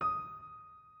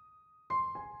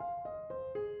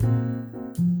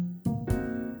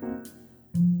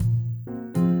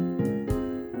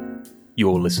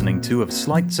You're listening to Of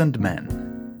Sleights and Men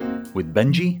with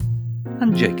Benji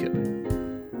and Jacob.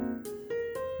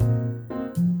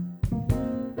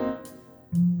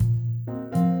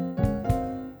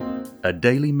 A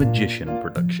Daily Magician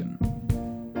production.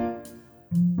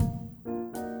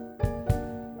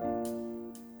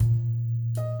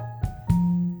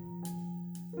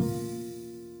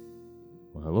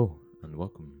 Well, hello and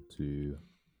welcome to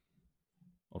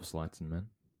Of Sleights and Men,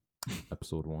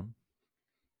 episode 1.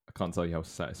 I can't tell you how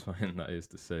satisfying that is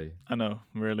to say. I know,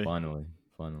 really. Finally.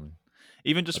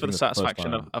 Even just I for the think that's the first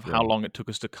satisfaction time, of yeah. how long it took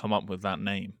us to come up with that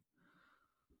name.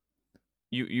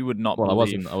 You would not Well,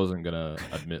 believe. I wasn't gonna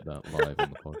admit that live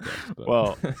on the podcast, but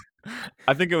Well,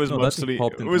 I think it was no, that just mostly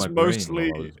popped it into was my brain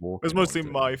mostly while I was it walking. was mostly one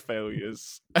day. my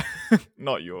failures,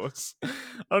 not yours. I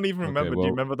don't even remember. Okay, Do you well,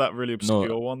 remember that really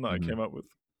obscure one that I came up with?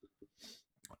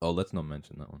 Oh, let's not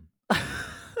mention that one.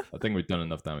 I think we've done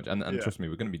enough damage, and Yeah. trust me,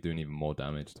 we're going to be doing even more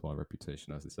damage to our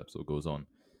reputation as this episode goes on.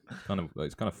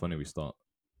 It's kind of funny we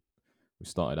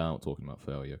started out talking about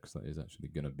failure because that is actually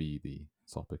going to be the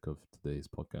topic of today's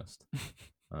podcast.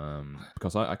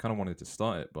 Because I kind of wanted to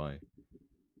start it by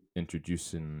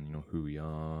introducing who we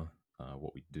are,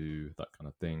 what we do, that kind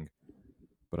of thing.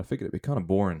 But I figured it'd be kind of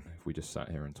boring if we just sat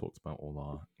here and talked about all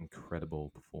our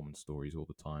incredible performance stories, all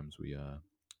the times we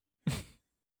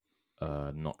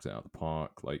knocked it out of the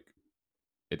park. Like,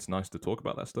 it's nice to talk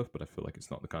about that stuff, but I feel like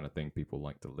it's not the kind of thing people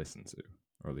like to listen to,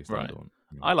 or at least I Right. don't.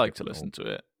 I like to listen to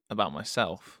it about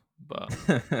myself, but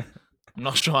I'm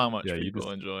not sure how much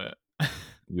people enjoy it.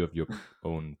 You have your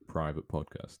own private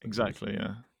podcast. Exactly,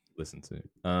 yeah. Listen to.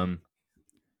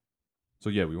 So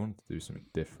yeah, we wanted to do something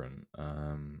different.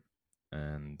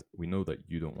 And we know that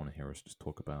you don't want to hear us just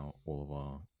talk about all of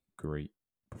our great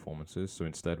performances. So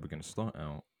instead, we're going to start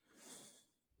out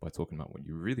by talking about what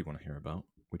you really want to hear about,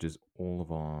 which is all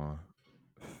of our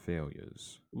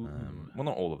failures. Well,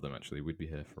 not all of them actually. We'd be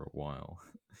here for a while.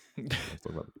 Let's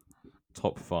talk about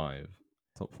top five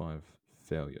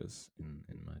failures in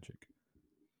Magic.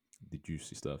 The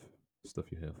juicy stuff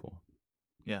you're here for.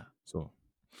 Yeah. So.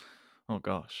 Oh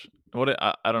gosh,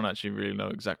 I don't actually really know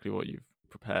exactly what you've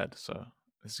prepared, so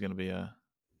this is gonna be an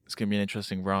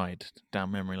interesting ride down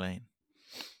memory lane.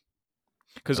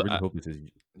 Because I really hope it is.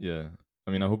 Yeah,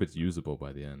 I mean, I hope it's usable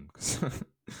by the end. Cause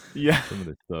yeah, some of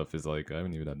this stuff is like I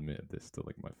haven't even admitted this to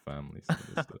like my family. Some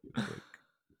of this stuff is like,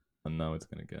 and now it's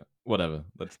gonna get whatever.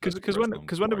 Because when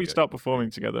did we start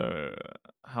performing together?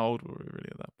 How old were we really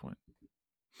at that point?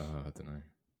 I don't know.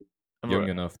 Young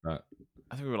enough that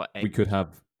I think we were like 8. we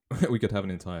could have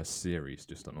an entire series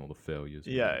just on all the failures.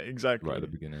 Yeah, exactly. Right at the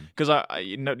beginning. Because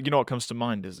you know what comes to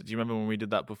mind is, do you remember when we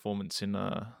did that performance in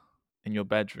your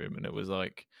bedroom, and it was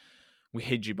like we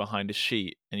hid you behind a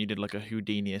sheet and you did like a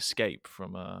Houdini escape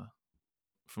from a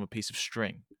piece of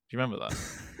string. Do you remember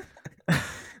that?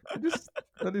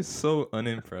 That is so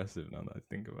unimpressive now that I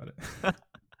think about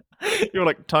it. You were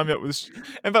like, tie me up with.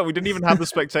 In fact, we didn't even have the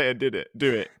spectator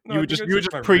do it. No, you were just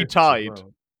pre-tied.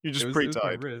 You just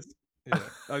pre-tied. Yeah,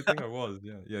 I think I was.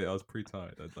 Yeah, I was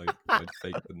pre-tied. I'd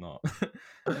faked the knot.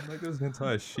 And like there was an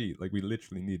entire sheet. Like we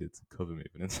literally needed to cover me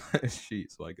with an entire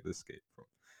sheet so I could escape from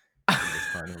this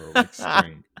tiny little like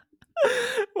string.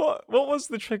 What was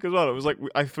the trick as well? It was like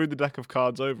I threw the deck of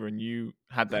cards over and you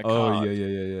had their card. Oh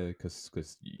yeah.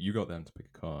 Because you got them to pick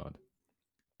a card,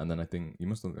 and then I think you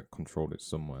must have controlled it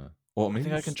somewhere. Or maybe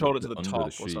I think I controlled it to the top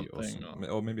or something.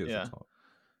 Or maybe it's the top.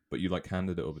 But you like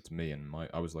handed it over to me, and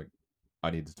I was like,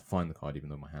 I needed to find the card even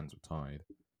though my hands were tied.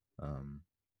 And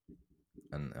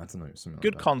I don't know, something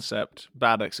Good like that. concept,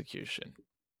 bad execution.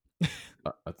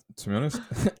 To be honest,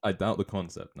 I doubt the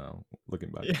concept now,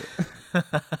 looking back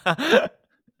at it.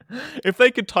 If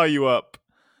they could tie you up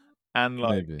and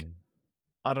like, maybe.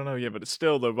 I don't know, yeah, but it's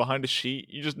still though behind a sheet,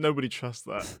 nobody trusts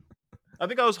that. I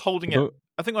think I was holding it.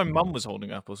 I think my mum was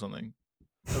holding up or something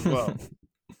as well.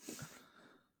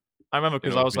 I remember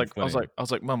because I was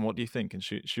like, Mum, what do you think? And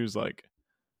she was like,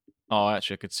 oh,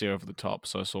 actually, I could see over the top,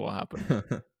 so I saw what happened.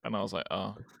 And I was like,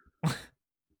 oh.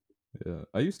 Yeah,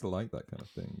 I used to like that kind of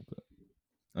thing, but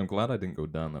I'm glad I didn't go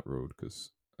down that road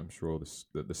because I'm sure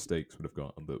the stakes would have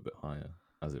got a little bit higher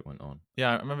as it went on.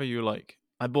 Yeah, I remember you were like,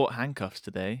 I bought handcuffs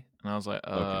today, and I was like,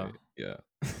 Okay, yeah.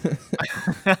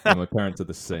 And my parents had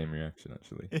the same reaction,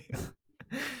 actually.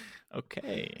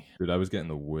 Okay. Dude, I was getting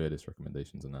the weirdest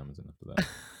recommendations on Amazon after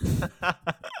that.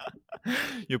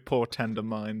 Your poor tender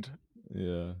mind.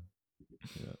 Yeah.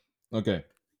 Okay,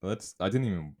 that's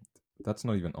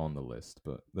not even on the list,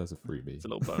 but there's a freebie. It's a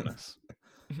little bonus.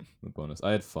 The bonus.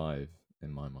 I had 5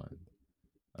 in my mind.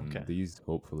 And these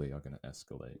hopefully are going to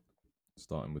escalate,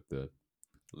 starting with the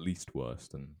least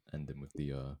worst and ending with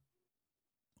the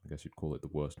I guess you'd call it the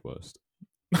worst.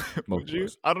 Would you?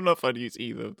 Worst. I don't know if I'd use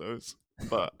either of those,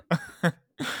 but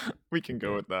we can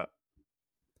go with that.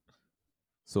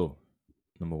 So,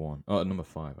 number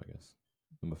 5, I guess.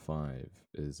 Number 5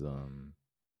 is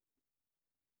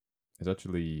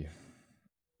actually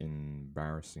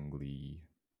embarrassingly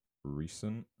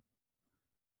recent,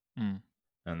 Mm.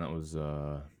 and that was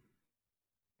I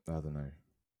don't know,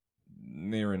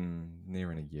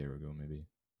 nearing a year ago, maybe.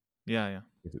 Yeah.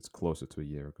 If it's closer to a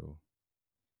year ago,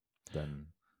 then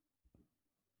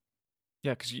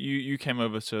Yeah, because you came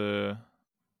over to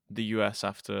the US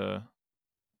after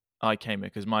I came here,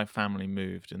 because my family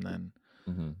moved, and then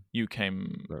you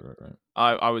came. right.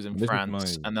 I was in And this was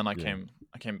France, and then I yeah.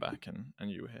 came back, and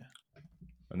you were here.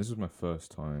 And this was my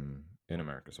first time in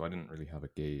America, so I didn't really have a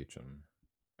gauge on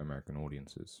American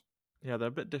audiences, Yeah, they're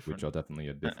a bit different. which are definitely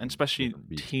a different, and especially different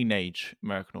beast. teenage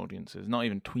American audiences, not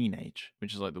even tweenage,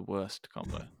 which is like the worst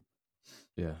combo.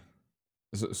 Yeah.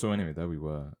 So anyway, there we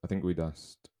were. I think we'd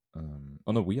asked.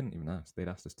 Oh no, we hadn't even asked. They'd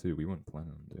asked us too. We weren't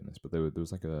planning on doing this, but there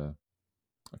was like I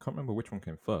can't remember which one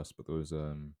came first, but there was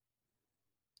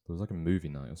like a movie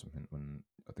night or something when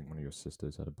I think one of your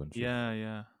sisters had a bunch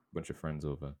of friends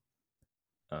over.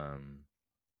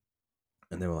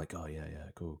 And they were like, "Oh yeah,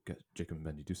 go get Jacob and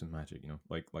Benji, do some magic,"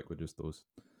 like we're just those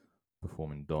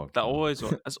performing dogs. That's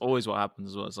always what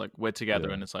happens as well. It's like we're together,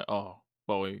 and it's like, oh,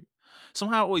 well, we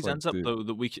somehow it always ends up though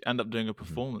that we end up doing a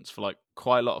performance for like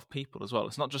quite a lot of people as well.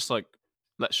 It's not just like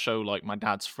let's show like my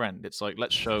dad's friend. It's like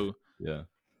let's show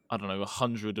I don't know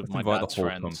 100 of my dad's the whole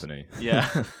friends. Company.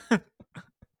 Yeah.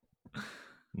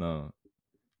 No,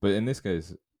 but in this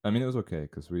case, I mean, it was okay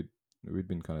because we'd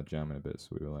been kind of jamming a bit, so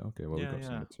we were like, okay, well, we've got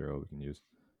some material we can use.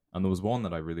 And there was one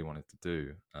that I really wanted to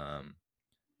do, and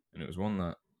it was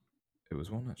one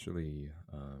actually.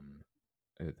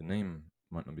 The name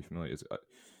might not be familiar.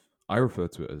 I refer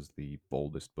to it as the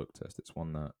boldest book test. It's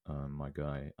one that my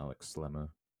guy Alex Slemmer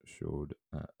showed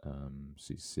at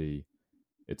CC.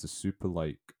 It's a super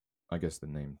I guess the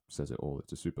name says it all.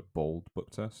 It's a super bold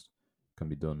book test. Can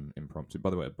be done impromptu. By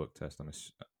the way, a book test.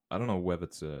 I don't know whether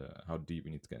how deep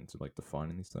we need to get into like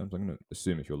defining these terms. I'm going to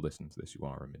assume if you're listening to this, you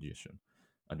are a magician,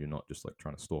 and you're not just like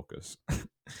trying to stalk us.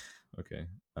 Okay.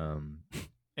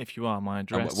 If you are, my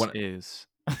address is.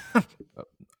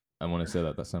 And when I say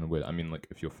that sounded weird. I mean, like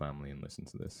if you're family and listen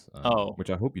to this,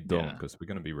 which I hope you don't, because we're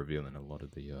going to be revealing a lot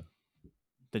of the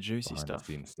juicy stuff.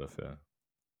 The stuff. Yeah.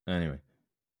 Anyway,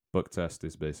 book test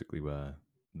is basically where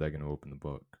they're going to open the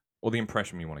book. Or the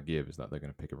impression we want to give is that they're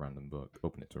going to pick a random book,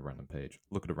 open it to a random page,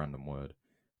 look at a random word,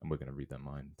 and we're going to read their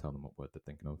mind, tell them what word they're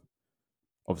thinking of.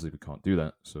 Obviously, we can't do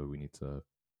that, so we need to,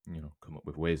 come up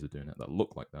with ways of doing it that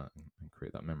look like that and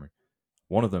create that memory.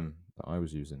 One of them that I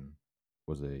was using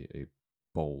was a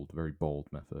bold, very bold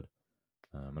method.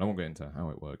 And I won't get into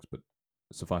how it works, but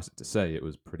suffice it to say, it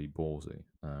was pretty ballsy.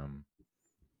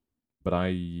 But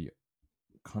I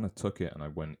kind of took it and I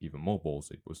went even more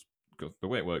ballsy. Because the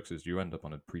way it works is you end up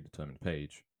on a predetermined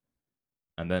page,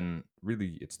 and then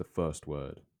really it's the first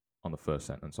word on the first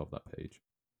sentence of that page.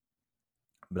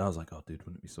 But I was like, oh, dude,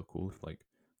 wouldn't it be so cool if like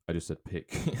I just said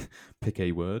pick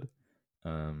a word,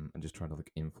 and just trying to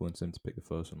like influence him to pick the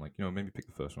first one, like maybe pick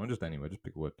the first one, or just anywhere, just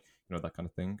pick a word, that kind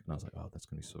of thing. And I was like, oh, that's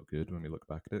gonna be so good when we look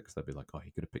back at it, because they'd be like, oh, he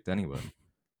could have picked any word.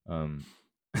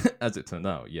 As it turned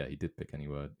out, yeah, he did pick any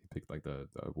word. He picked like the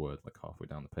word like halfway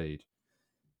down the page.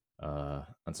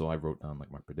 And so I wrote down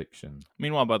like my prediction.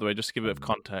 Meanwhile, by the way, just to give a bit of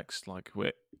context, like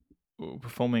we're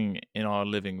performing in our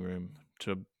living room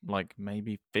to like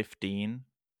maybe 15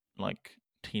 like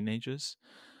teenagers,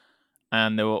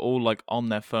 and they were all like on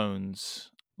their phones,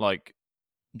 like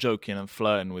joking and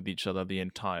flirting with each other the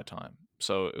entire time.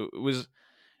 So it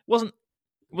wasn't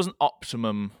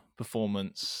optimum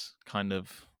performance kind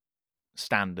of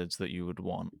standards that you would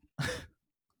want.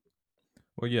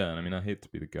 Well, yeah, and I mean, I hate to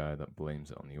be the guy that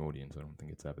blames it on the audience. I don't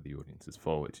think it's ever the audience's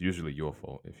fault. It's usually your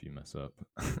fault if you mess up.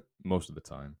 Most of the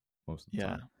time.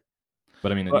 Time.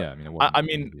 But I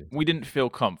mean, we didn't feel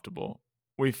comfortable.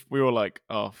 We were like,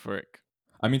 oh, frick.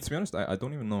 I mean, to be honest, I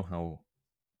don't even know how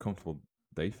comfortable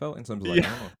they felt in terms of like, I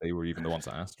don't know if they were even the ones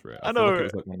that asked for it. I feel like it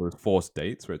was like one of those forced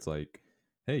dates where it's like,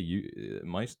 hey,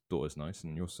 my daughter's nice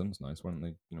and your son's nice. Why don't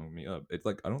they, meet up? It's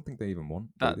like I don't think they even want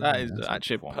that. That is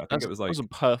actually that was a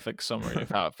perfect summary of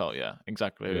how it felt. Yeah,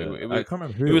 exactly. Yeah. I can't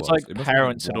remember who it was. Like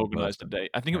parents had organized a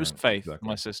date. I think it was Faith,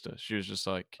 my sister. She was just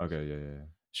like, okay, yeah.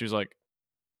 She was like,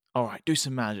 all right, do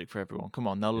some magic for everyone. Come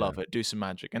on, they'll love it. Do some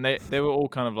magic, and they were all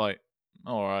kind of like,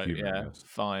 all right,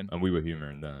 fine. And we were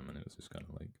humoring them, and it was just kind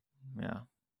of like, it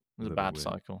was a bad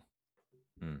cycle.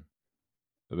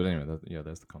 But anyway,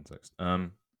 there's the context.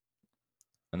 And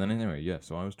then anyway,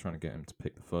 so I was trying to get him to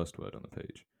pick the first word on the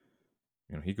page,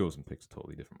 he goes and picks a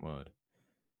totally different word.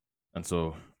 And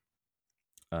so,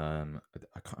 I'm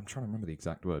trying to remember the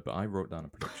exact word, but I wrote down a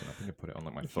prediction. I think I put it on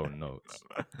like my phone notes.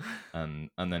 And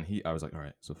then I was like, all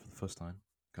right. So for the first time,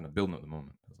 kind of building up the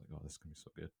moment, I was like, oh, this is gonna be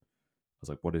so good. I was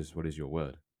like, what is your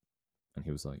word? And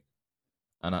he was like,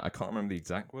 and I can't remember the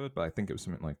exact word, but I think it was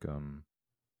something like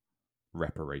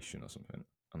reparation or something.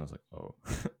 And I was like, oh,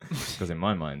 because in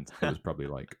my mind it was probably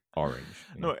like orange.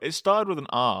 No, it started with an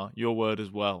R. Your word as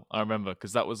well. I remember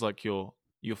because that was like your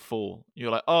full.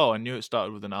 You're like, oh, I knew it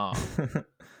started with an R.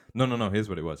 No. Here's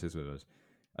what it was.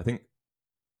 I think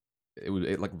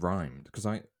it like rhymed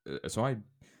because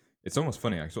it's almost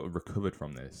funny. I sort of recovered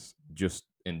from this just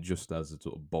as a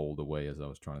sort of bolder way as I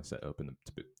was trying to set up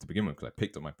to begin with, because I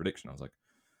picked up my prediction. I was like,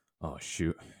 oh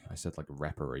shoot, I said like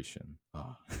reparation.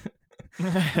 Oh.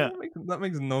 that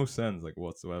makes no sense like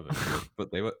whatsoever.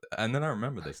 But they were, and then I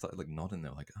remember they started like nodding. They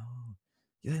were like, oh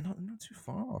yeah, not too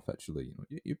far off actually.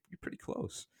 You're pretty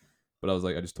close. But I was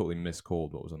like, I just totally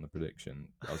miscalled what was on the prediction.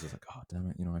 I was just like, oh damn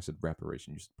it, I said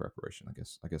reparation, you said preparation. I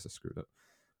guess I screwed up.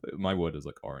 But my word is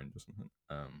like orange or something.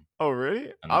 Oh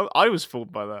really? I was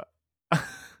fooled by that.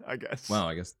 I guess. Well,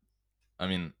 I guess. I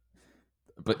mean,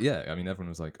 but yeah, I mean, everyone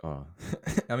was like, oh,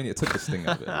 I mean, it took the sting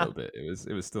out of it a little bit.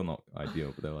 It was still not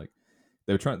ideal, but they're like,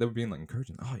 they were being like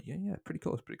encouraging. Oh yeah, pretty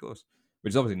close.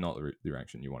 Which is obviously not the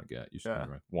reaction you want to get. You should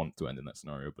never want to end in that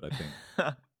scenario. But I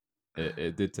think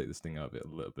it did take the sting out of it a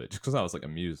little bit, just because I was like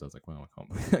amused. I was like, wow,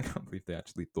 I can't believe they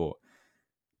actually thought.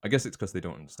 I guess it's because they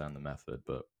don't understand the method,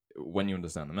 but when you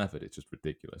understand the method, it's just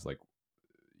ridiculous. Like,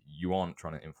 you aren't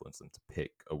trying to influence them to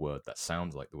pick a word that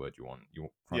sounds like the word you want. You're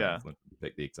trying to influence them to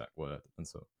pick the exact word. And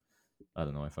so, I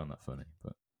don't know. I found that funny,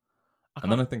 but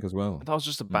and then I think as well, that was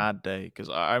just a bad day, because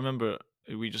I remember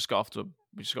we just got off to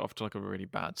like a really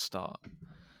bad start,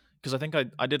 because I think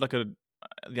I did like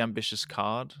the ambitious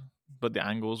card, but the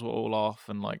angles were all off,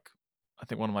 and like I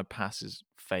think one of my passes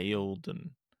failed,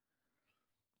 and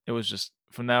it was just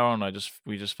from there on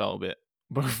we just felt a bit,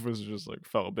 both of us just like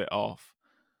felt a bit off.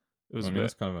 It was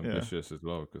it's kind of ambitious as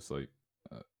well, because like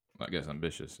I guess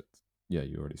ambitious.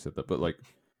 You already said that, but like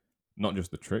not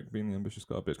just the trick being the ambitious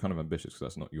card, but it's kind of ambitious because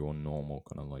that's not your normal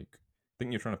kind of like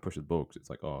thing you're trying to push the book. It's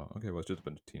like, oh, okay, well, it's just a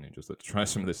bunch of teenagers. Let's try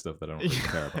some of this stuff that I don't really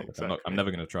care about. Like, exactly. I'm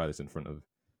never going to try this in front of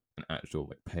an actual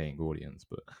like paying audience,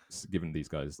 but given these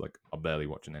guys like are barely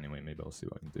watching anyway, maybe I'll see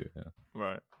what I can do here.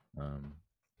 Right.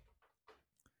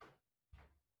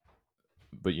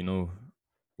 But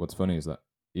what's funny is that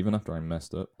even after I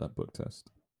messed up that book test,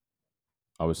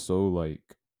 I was so like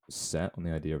set on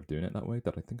the idea of doing it that way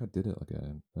that I think I did it like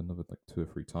another like 2 or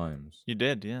 3 times. You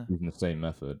did, yeah. Using the same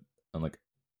method, and like,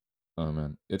 oh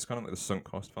man, it's kind of like the sunk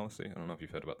cost fallacy. I don't know if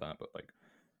you've heard about that, but like,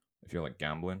 if you're like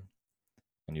gambling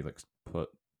and you like put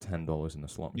 $10 in the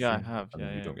slot machine, yeah, I have, and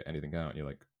yeah, you don't get anything out, you're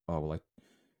like, oh well,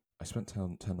 I spent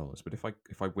 $10, but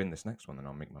if I win this next one, then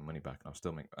I'll make my money back, and I'll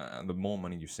still make. And the more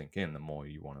money you sink in, the more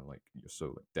you want to like. You're so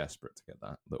like desperate to get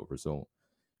that little result.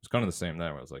 It's kind of the same there.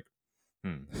 Where I was like,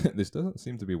 this doesn't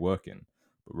seem to be working.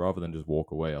 But rather than just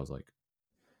walk away, I was like,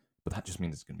 but that just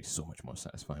means it's going to be so much more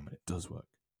satisfying when it does work.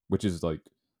 Which is like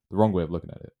the wrong way of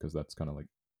looking at it, because that's kind of like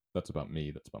that's about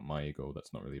me. That's about my ego.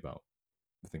 That's not really about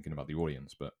thinking about the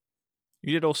audience. But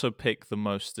you did also pick the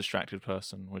most distracted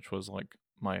person, which was like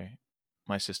my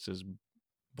sister's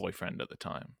boyfriend at the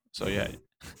time. So yeah,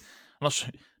 I'm not sure.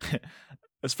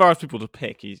 As far as people to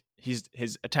pick,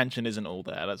 his attention isn't all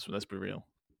there. Let's be real.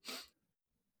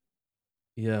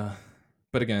 Yeah,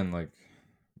 but again, like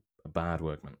a bad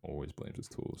workman always blames his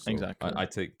tools. So exactly. I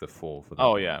take the fall for that.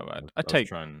 Oh yeah, I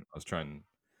was trying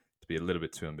to be a little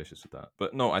bit too ambitious with that,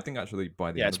 but no, I think actually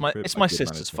by the end it's my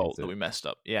sister's fault that we messed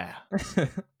up. Yeah, dude,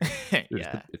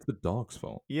 yeah, it's the dog's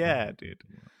fault. Yeah, dude.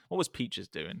 What was Peaches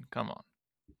doing? Come on.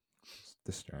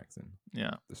 Distracting.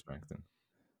 Yeah. Distracting.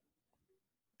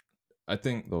 I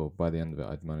think though by the end of it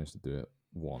I'd managed to do it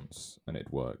once and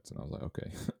it worked, and I was like,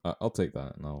 okay, I'll take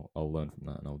that and I'll learn from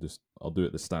that, and I'll do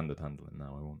it the standard handling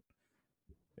now. I won't.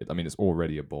 I mean, it's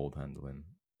already a bold handling.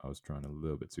 I was trying a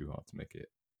little bit too hard to make it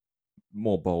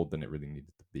more bold than it really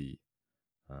needed to be.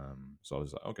 So I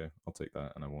was like, okay, I'll take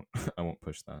that, and I won't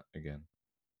push that again.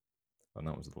 And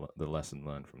that was the lesson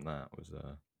learned from that was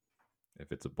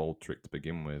if it's a bold trick to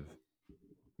begin with,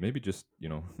 maybe just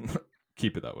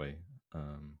keep it that way.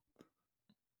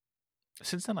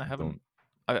 Since then, I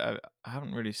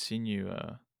haven't really seen you.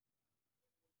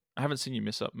 I haven't seen you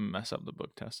mess up the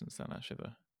book test since then. Actually,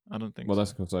 though, I don't think. Well,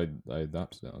 that's because I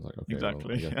adapted it. I was like, okay,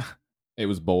 exactly. Well, it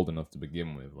was bold enough to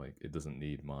begin with. Like, it doesn't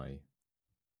need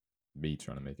me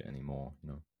trying to make it anymore.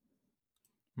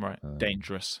 Right.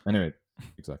 Dangerous. Anyway,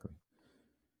 exactly.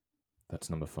 That's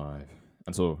number 5,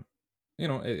 and so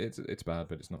it's bad,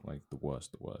 but it's not like the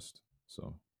worst.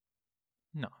 So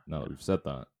No. now that we've said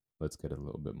that, let's get it a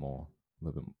little bit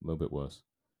worse.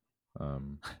 I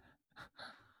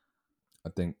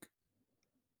think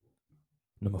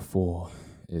number 4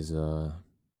 is the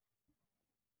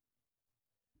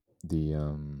I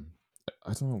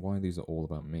don't know why these are all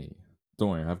about me. Don't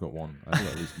worry, I've got one. I've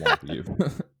got at least one for you.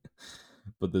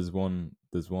 But there's one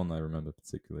I remember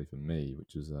particularly for me,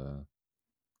 which is it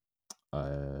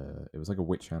was like a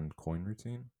witch hand coin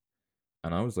routine,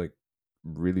 and I was like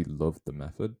really loved the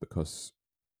method because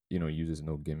it uses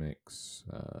no gimmicks,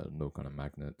 no kind of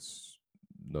magnets,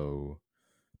 no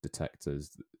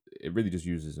detectors. It really just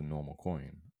uses a normal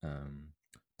coin.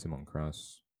 Timon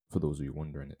Kraus, for those of you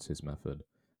wondering, it's his method. I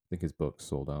think his book's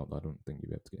sold out. I don't think you'll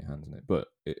be able to get your hands on it,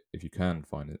 but if you can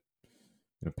find it,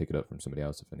 pick it up from somebody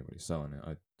else if anybody's selling it.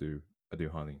 I do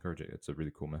highly encourage it. It's a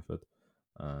really cool method.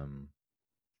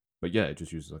 But yeah, it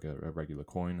just uses like a regular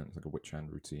coin, and it's like a witch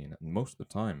hand routine. And most of the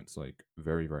time, it's like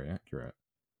very, very accurate.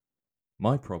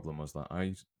 My problem was that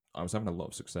I was having a lot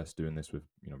of success doing this with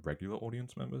regular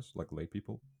audience members, like lay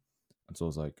people. And so I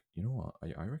was like, you know what?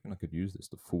 I reckon I could use this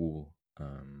to fool.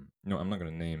 I'm not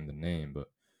going to name the name, but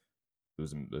there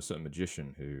was a certain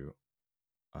magician who,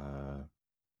 I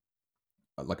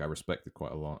respected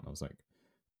quite a lot, and I was like,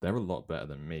 they're a lot better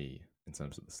than me in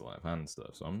terms of the sleight of hand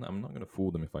stuff. So I'm not going to fool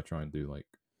them if I try and do like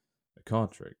a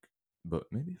card trick.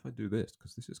 But maybe if I do this,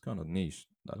 because this is kind of niche.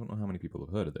 I don't know how many people have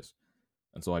heard of this.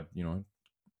 And so I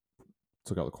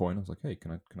took out the coin. I was like, hey,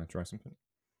 can I try something?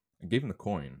 I gave him the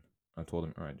coin. I told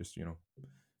him, all right, just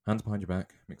hands behind your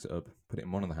back, mix it up, put it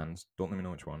in one of the hands. Don't let me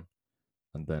know which one,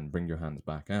 and then bring your hands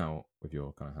back out with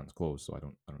your kind of hands closed, so I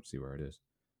don't see where it is.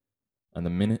 And the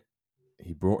minute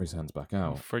he brought his hands back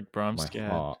out, Freak, bro, I'm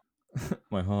scared.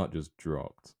 My heart just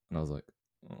dropped, and I was like,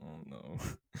 oh no.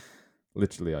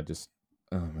 Literally, oh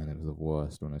man, it was the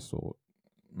worst when I saw it.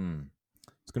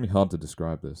 It's gonna be hard to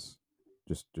describe this,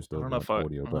 just over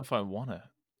audio. I don't know if I want it.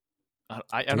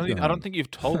 I don't think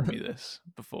you've told me this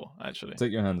before, actually.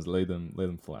 Take your hands, lay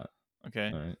them flat.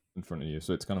 Okay. All right, in front of you.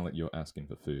 So it's kind of like you're asking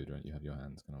for food, right? You have your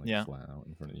hands kind of like flat out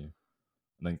in front of you.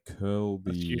 And then curl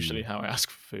the... That's usually how I ask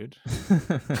for food.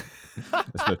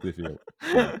 Especially if you...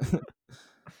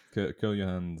 curl your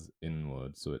hands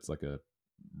inward, so it's like a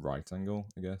right angle,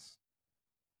 I guess.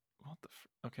 What the...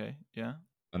 Okay, yeah.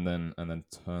 And then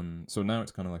turn... So now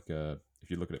it's kind of like a... If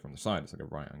you look at it from the side, it's like a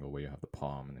right angle where you have the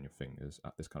palm and then your fingers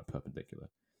at this kind of perpendicular.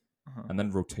 Uh-huh. And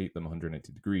then rotate them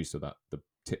 180 degrees so that the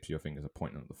tips of your fingers are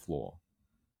pointing at the floor.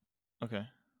 Okay.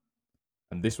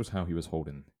 And this was how he was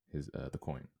holding his the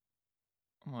coin.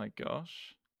 Oh my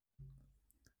gosh.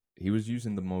 He was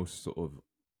using the most sort of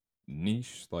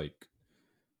niche, like,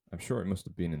 I'm sure it must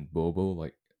have been in Bobo,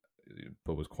 like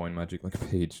Bobo's Coin Magic, like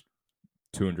page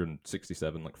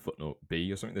 267, like footnote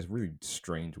B or something. This really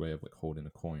strange way of like holding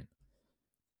a coin.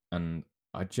 And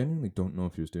I genuinely don't know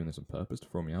if he was doing this on purpose to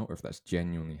throw me out, or if that's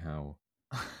genuinely how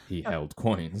he held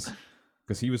coins.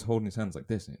 Because he was holding his hands like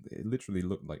this, and it literally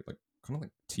looked like kind of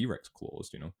like T-Rex claws,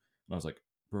 And I was like,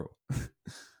 bro,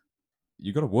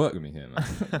 you got to work with me here, man.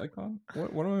 I can't.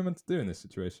 What am I meant to do in this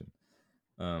situation?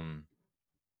 And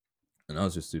I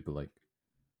was just super like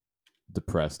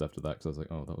depressed after that because I was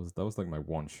like, oh, that was like my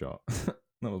one shot. That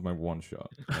was my one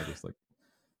shot. I just like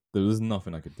there was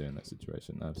nothing I could do in that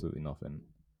situation. Absolutely nothing.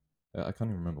 I can't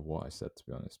even remember what I said, to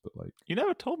be honest. But like, you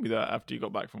never told me that after you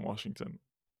got back from Washington.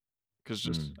 Because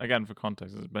just again for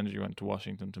context, Benji went to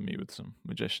Washington to meet with some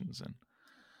magicians, and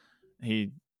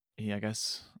he I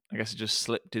guess it just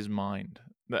slipped his mind.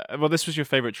 Well, this was your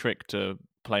favorite trick to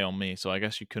play on me, so I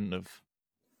guess you couldn't have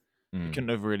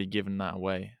really given that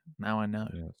away. Now I know.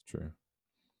 Yeah, that's true.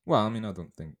 Well, I mean, I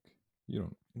don't think you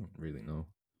don't really know.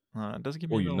 It doesn't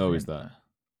give me. All you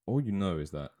know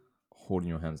is that holding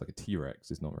your hands like a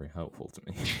T-Rex is not very helpful to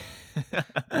me.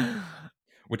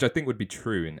 Which I think would be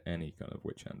true in any kind of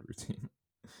witch hand routine.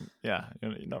 Yeah,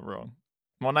 you're not wrong.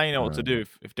 Well, now you know what to do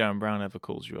if Darren Brown ever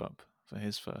calls you up for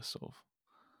his first sort of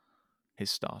his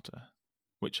starter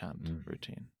witch hand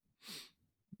routine.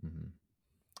 Mm-hmm.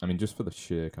 I mean, just for the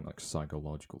sheer kind of like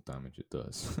psychological damage it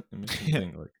does. It makes me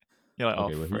think like, you're like,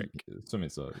 okay, oh, frick.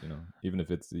 Something's even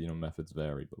if it's methods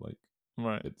vary, but like,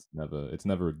 right, it's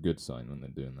never a good sign when they're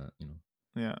doing that,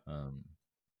 Yeah.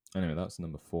 Anyway, that's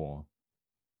number 4.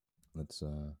 Let's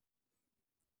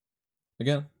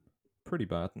again, pretty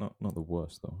bad. Not the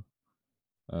worst though.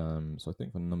 So I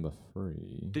think for number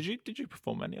 3, did you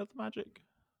perform any other magic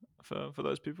for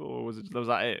those people, or was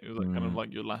that it? It was like kind of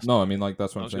like your last. No, I mean like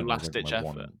that's what I'm saying. Your last ditch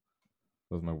effort. That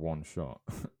was my one shot.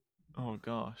 Oh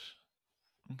gosh.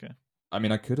 Okay. I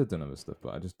mean, I could have done other stuff,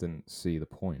 but I just didn't see the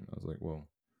point. I was like, well,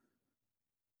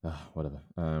 Whatever.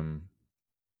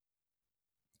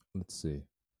 Let's see.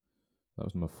 That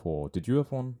was number 4. Did you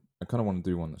have one? I kind of want to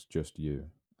do one that's just you,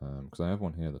 because I have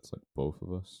one here that's like both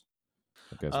of us.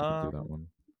 I guess we can do that one.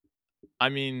 I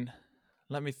mean,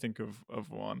 let me think of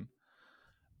one.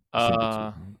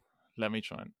 Sympathy. Let me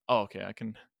try and. Oh, okay. I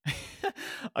can.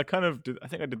 I kind of did. I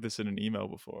think I did this in an email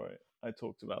before. I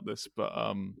talked about this, but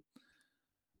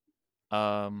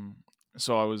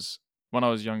so when I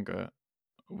was younger,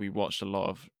 we watched a lot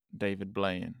of David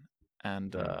Blaine,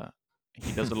 and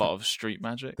he does a lot of street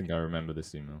magic. I think I remember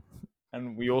this email.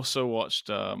 And we also watched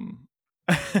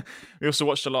we also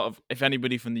watched a lot of. If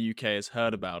anybody from the UK has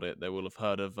heard about it, they will have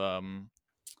heard of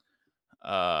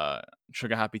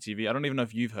Trigger Happy TV. I don't even know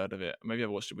if you've heard of it. Maybe I've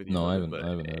watched it with you. No, I haven't. But I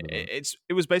haven't heard of it.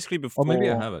 It was basically before. Oh, maybe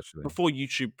I have actually. Before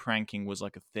YouTube pranking was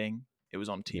like a thing. It was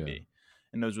on TV,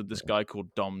 and it was with this guy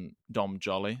called Dom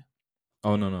Jolly.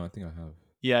 Oh no, I think I have.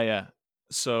 Yeah.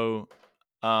 So,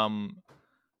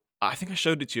 I think I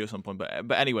showed it to you at some point.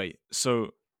 But anyway,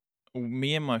 so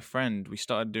me and my friend, we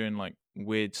started doing like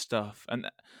weird stuff, and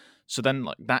so then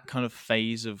like that kind of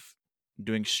phase of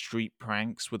doing street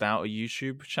pranks without a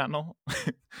YouTube channel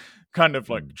kind of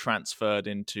like transferred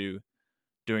into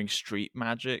doing street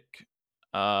magic.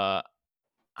 And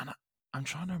I'm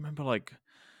trying to remember, like,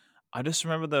 I just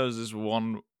remember there was this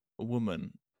one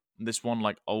woman, this one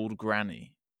like old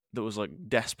granny that was like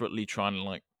desperately trying to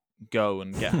like go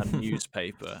and get her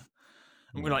newspaper.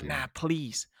 And we're like, nah,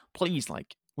 please,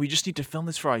 like, we just need to film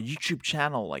this for our YouTube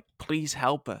channel. Like, please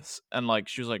help us. And like,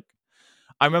 she was like,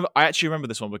 I actually remember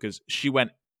this one because she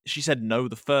said no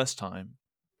the first time,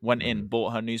 went in,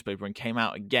 bought her newspaper, and came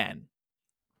out again.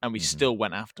 And we still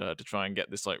went after her to try and get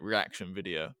this like reaction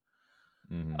video.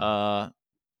 And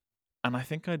I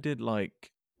think I did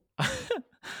like,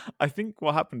 I think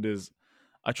what happened is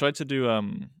I tried to do,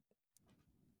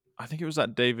 I think it was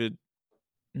that David.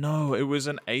 No, it was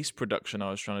an Ace production I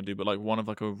was trying to do, but like one of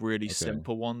like a really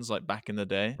simple ones, like back in the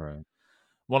day. Right.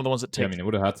 One of the ones that takes. I mean, it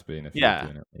would have had to be. If you were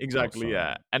doing it exactly.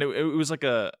 Yeah, and it was like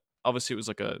obviously it was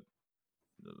like a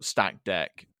stacked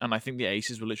deck, and I think the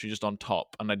aces were literally just on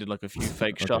top, and I did like a few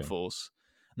fake shuffles,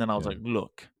 and then I was like,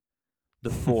 look, the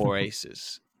 4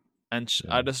 aces, and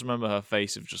I just remember her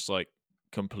face of just like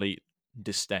complete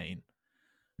disdain,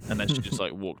 and then she just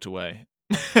like walked away.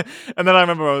 And then I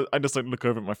remember I just like look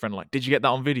over at my friend like, did you get that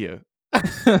on video? I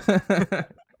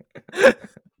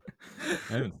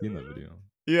haven't seen that video.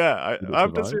 Yeah, I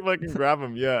have to see if I can grab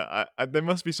them. Yeah, they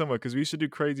must be somewhere, because we used to do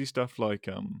crazy stuff like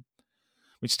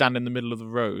we'd stand in the middle of the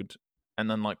road and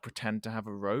then like pretend to have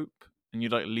a rope, and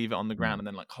you'd like leave it on the ground and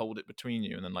then like hold it between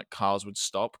you, and then like cars would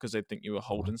stop because they'd think you were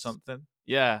holding something.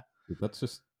 Yeah, that's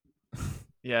just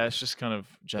yeah, it's just kind of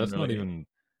generally. That's not even.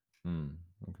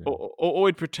 Okay. Or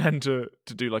we'd pretend to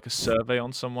do like a survey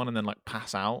on someone and then like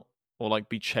pass out or like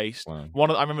be chased. Wow.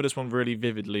 I remember this one really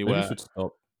vividly. Maybe where you should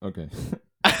stop. Okay.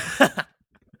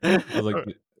 I was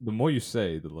like, the more you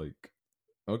say, the like,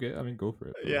 okay, I mean, go for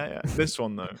it. Yeah. This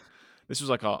one though, this was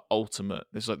like our ultimate.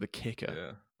 This is like the kicker.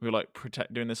 Yeah. We were like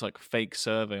doing this like fake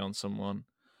survey on someone,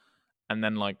 and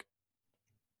then like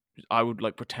I would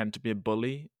like pretend to be a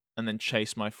bully and then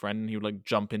chase my friend, and he would like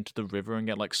jump into the river and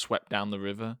get like swept down the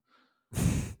river.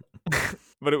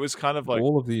 But it was kind of like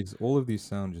all of these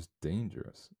sound just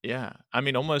dangerous. Yeah, I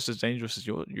mean, almost as dangerous as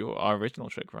our original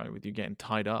trick, right? With you getting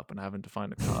tied up and having to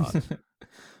find a card.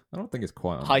 I don't think it's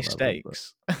quite on high that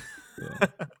stakes. Level,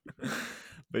 but, yeah.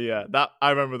 But yeah, that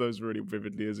I remember those really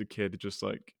vividly as a kid, just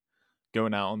like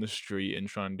going out on the street and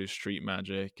trying to do street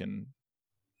magic and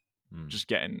just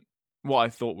getting what I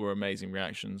thought were amazing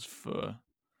reactions for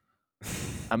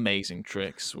amazing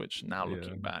tricks, which now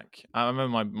looking back, I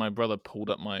remember my brother pulled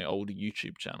up my old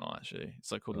YouTube channel. Actually,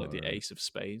 it's like called like the Ace of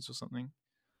Spades or something.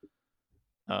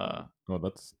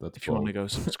 That's if you want to go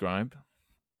subscribe.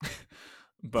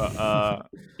 But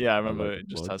yeah, I remember it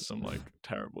just has some like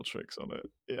terrible tricks on it.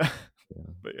 Yeah.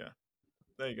 But yeah,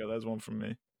 there you go. There's one from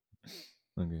me.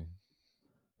 Okay,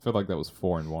 I feel like that was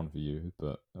 4 in 1 for you,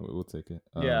 but we'll take it.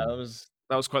 Yeah,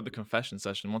 that was quite the confession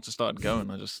session. Once it started going,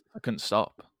 I couldn't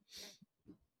stop.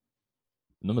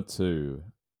 Number 2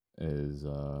 is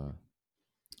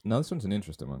now this one's an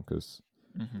interesting one because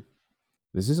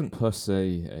this isn't per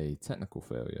se a technical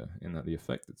failure in that the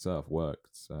effect itself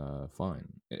worked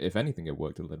fine. If anything, it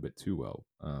worked a little bit too well.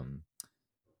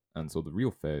 And so the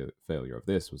real failure of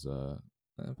this was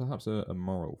perhaps a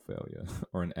moral failure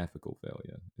or an ethical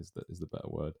failure is the better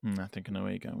word. I think I know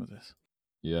where you're going with this.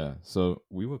 Yeah. So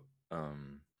we were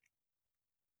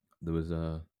we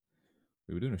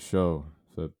were doing a show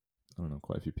for I don't know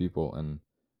quite a few people,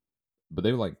 but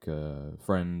they were like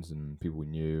friends and people we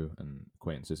knew and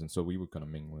acquaintances, and so we would kind of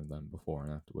mingle with them before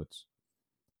and afterwards.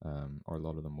 or a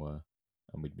lot of them were,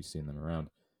 and we'd be seeing them around.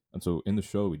 And so in the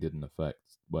show, we did an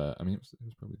effect where, I mean, it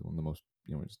was probably one of the most,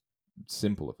 just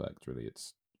simple effects, really.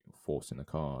 It's forcing a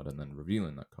card and then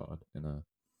revealing that card in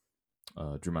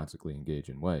a dramatically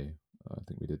engaging way. I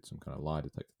think we did some kind of lie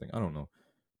detector thing. I don't know.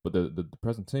 But the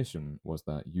presentation was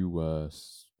that you were,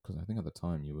 because I think at the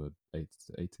time you were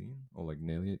 18 or like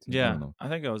nearly 18. I don't know. I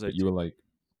think I was 18. But you were like,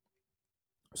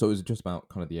 so it was just about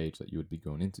kind of the age that you would be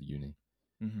going into uni.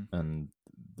 Mm-hmm. And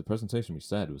the presentation we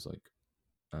said was like,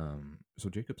 so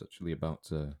Jacob's actually about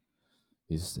to,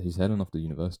 he's heading off to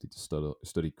university to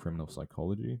study criminal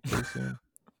psychology very soon.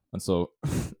 And so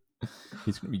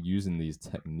he's going to be using these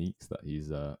techniques that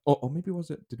he's, or maybe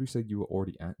did we say you were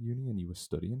already at uni and you were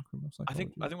studying criminal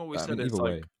psychology? I think what we said is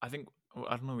like, I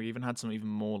don't know, we even had some even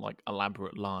more like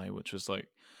elaborate lie, which was like,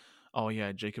 oh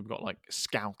yeah, Jacob got like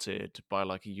scouted by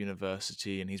like a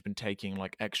university and he's been taking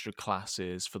like extra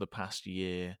classes for the past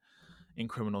year in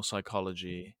criminal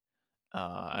psychology.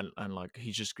 And like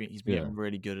he's been getting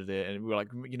really good at it, and we're like,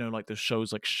 like the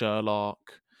shows like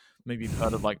Sherlock, maybe you've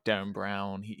heard of like Darren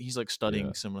Brown. He's like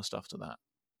studying similar stuff to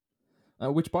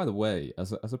that. Which, by the way,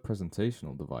 as a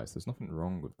presentational device, there's nothing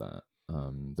wrong with that.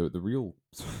 The real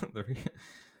the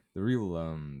real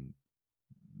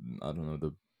I don't know,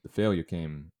 the failure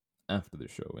came after the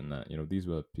show, in that these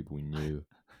were people we knew,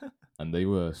 and they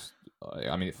were.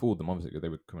 I mean, it fooled them, obviously, because they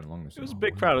were coming along. It was a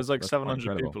big crowd. It was like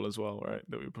 700 people as well, right?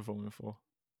 That we were performing for.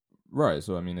 Right.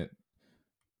 So, I mean,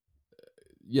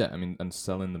 and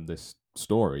selling them this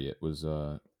story, it was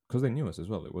because they knew us as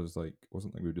well. It wasn't like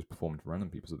we were just performing for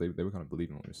random people. So they were kind of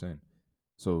believing what we were saying.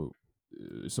 So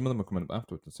some of them were coming up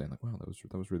afterwards and saying like, "Wow,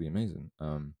 that was really amazing."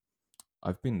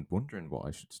 I've been wondering what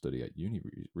I should study at uni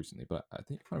recently, but I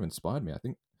think it kind of inspired me. I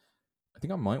think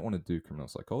I might want to do criminal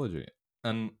psychology.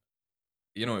 And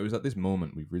it was at this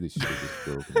moment we really should have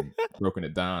just broken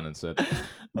it down and said,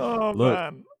 "Oh look,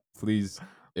 man, please,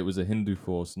 it was a Hindu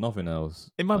force, nothing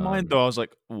else." In my mind, though, I was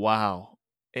like, "Wow,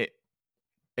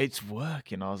 it's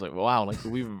working." I was like, "Wow, like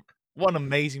what an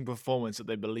amazing performance that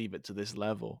they believe it to this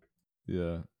level."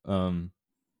 Yeah,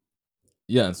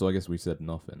 yeah, and so I guess we said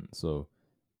nothing. So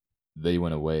they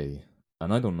went away,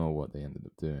 and I don't know what they ended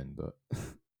up doing, but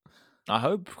I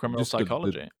hope criminal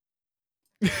psychology.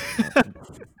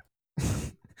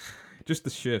 Just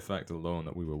the sheer fact alone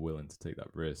that we were willing to take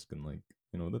that risk, and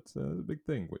that's a big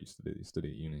thing. What you study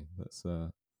at uni, that's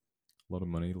a lot of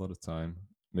money, a lot of time.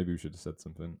 Maybe we should have said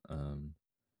something.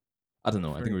 I don't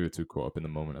know. I think we were too caught up in the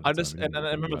moment at the time. And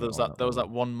I remember there was that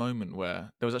one moment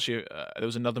where there was actually there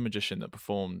was another magician that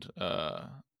performed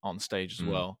on stage as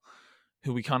well,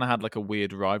 who we kind of had like a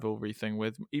weird rivalry thing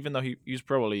with, even though he was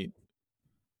probably,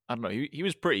 I don't know, he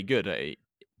was pretty good at it.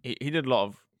 He did a lot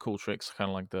of cool tricks, kind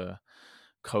of like the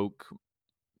Coke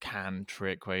can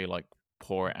trick where you like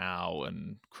pour it out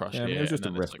and crush it. It was just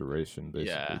a restoration,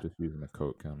 basically, just using a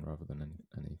Coke can rather than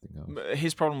anything else.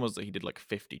 His problem was that he did like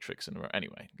 50 tricks in a row.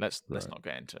 Anyway, let's not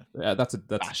get into that's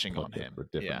bashing on him for a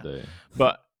different day.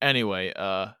 But anyway,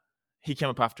 he came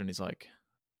up after and he's like,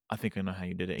 "I think I know how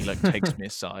you did it." He like takes me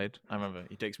aside. I remember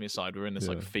he takes me aside. We're in this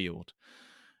like field.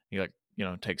 He like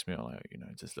takes me like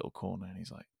it's this little corner, and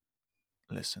he's like,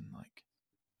 "Listen, like,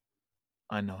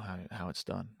 I know how it's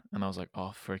done." And I was like,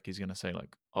 "Oh frick, he's gonna say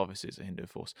like, obviously it's a Hindu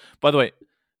force." By the way,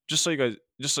 just so you guys,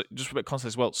 just for a bit of context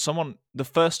as well, the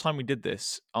first time we did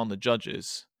this on the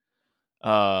judges,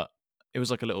 it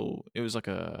was like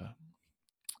a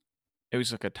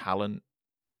talent.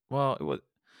 Well,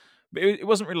 it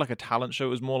wasn't really like a talent show. It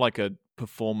was more like a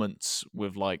performance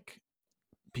with like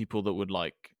people that would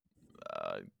like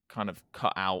kind of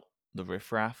cut out the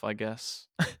riffraff, I guess,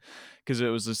 because it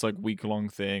was this like week-long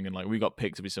thing, and like we got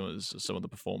picked to be some of the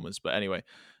performers. But anyway,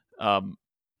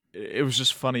 it was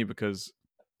just funny because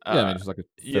just like a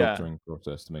filtering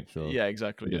process to make sure. Yeah,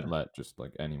 exactly. We didn't let just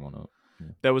like anyone up. Yeah.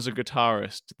 There was a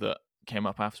guitarist that came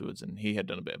up afterwards, and he had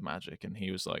done a bit of magic, and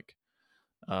he was like,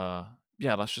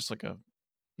 "Yeah, that's just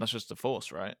a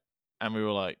force, right?" And we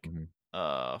were like,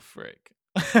 frick.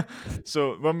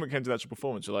 So when we came to the actual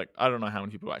performance, we're like, I don't know how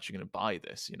many people are actually going to buy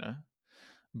this,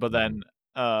 But then,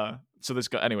 so this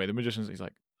guy, anyway, the magician, he's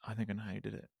like, "I think I know how you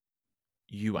did it.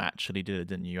 You actually did it,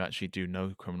 didn't you? You actually do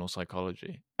know criminal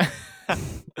psychology."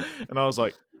 And I was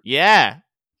like, yeah,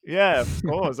 of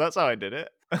course, that's how I did it.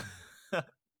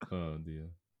 Oh dear.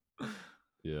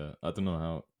 Yeah, I don't know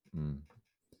how.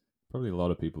 Probably a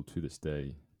lot of people to this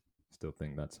day still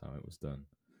think that's how it was done.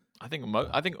 I think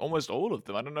almost all of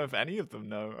them. I don't know if any of them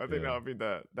know. I think that would be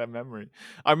their memory.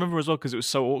 I remember as well because it was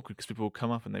so awkward because people would come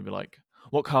up and they'd be like,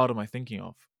 "What card am I thinking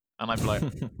of?" and I'd be like,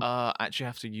 actually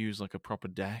have to use like a proper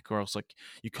deck, or else like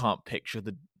you can't picture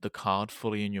the card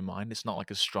fully in your mind. It's not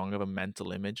like as strong of a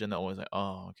mental image, and they're always like,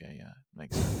 oh, okay, yeah,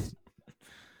 makes sense.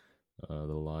 The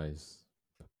lies,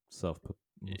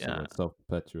 Yeah,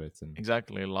 self-perpetuating.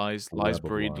 exactly. Lies Web of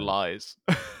breed lies.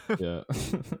 Yeah.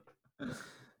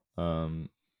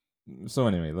 So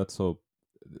anyway, let's hope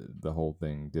the whole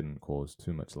thing didn't cause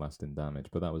too much lasting damage,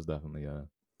 but that was definitely a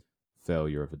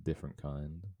failure of a different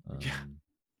kind.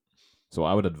 So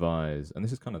I would advise, and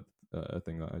this is kind of a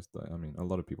thing that I mean, a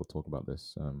lot of people talk about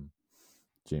this.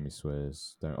 Jamie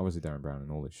Swears, obviously Darren Brown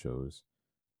in all his shows,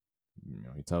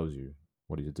 he tells you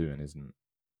what he's doing isn't.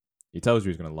 He tells you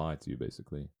he's going to lie to you,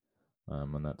 basically.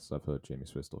 And I've heard Jamie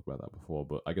Swiss talk about that before,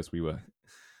 but I guess we were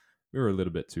a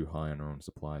little bit too high on our own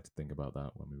supply to think about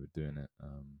that when we were doing it.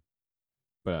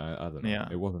 But I don't know. Yeah.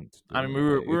 It wasn't. I mean, we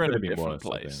were in a different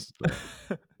place.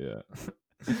 Yeah,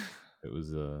 it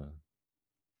was interesting.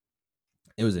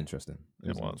 It was an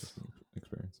interesting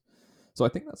experience. So I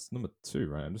think that's number 2,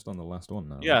 right? I'm just on the last one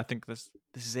now. Yeah, I think this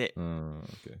is it.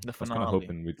 Okay. The finale. I was kind of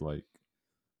hoping we'd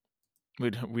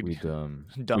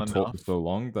talked for so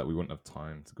long that we wouldn't have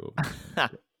time to go over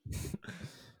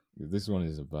this one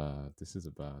is a bad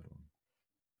one,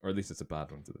 or at least it's a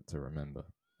bad one to remember.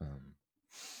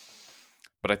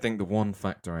 But I think the one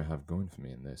factor I have going for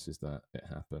me in this is that it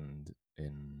happened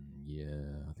in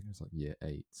I think it was like year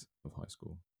 8 of high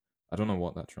school. I don't know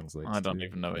what that translates to. I don't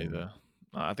even know either.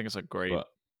 I think it's like grade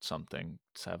something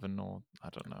 7, or I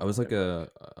don't know. I was like I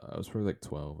was probably like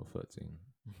 12 or 13.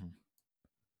 Mm-hmm.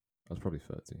 I was probably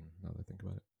 13 now that I think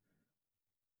about it.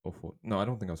 Or 14. No, I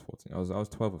don't think I was 14. I was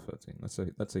 12 or 13. Let's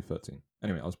say 13.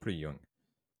 Anyway, I was pretty young.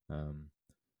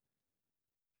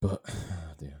 But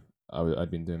dear, I'd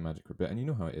been doing magic for a bit, and you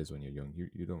know how it is when you're young.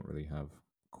 You don't really have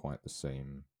quite the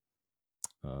same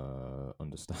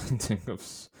understanding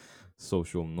of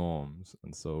social norms,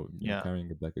 and so you're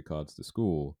carrying a deck of cards to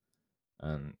school,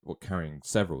 and carrying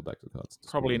several decks of cards to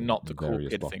probably school not the cool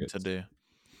kid thing to do.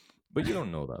 But you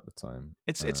don't know that at the time.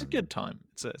 It's a good time.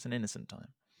 It's an innocent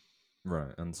time.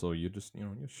 Right, and so you're just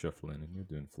you're shuffling and you're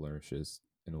doing flourishes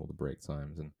in all the break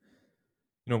times, and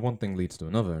one thing leads to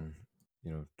another,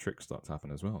 and tricks start to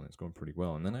happen as well, and it's going pretty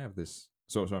well. And then I have this,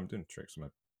 so I'm doing tricks with my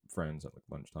friends at like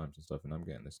lunch times and stuff, and I'm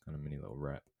getting this kind of mini little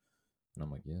rep, and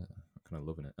I'm like, yeah, I'm kind of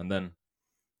loving it. And then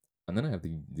I have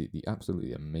the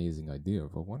absolutely amazing idea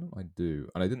of, well, why don't I do,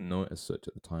 and I didn't know it as such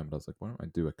at the time, but I was like, why don't I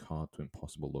do a card to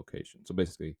impossible location? So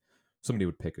basically, somebody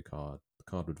would pick a card, the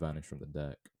card would vanish from the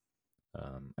deck,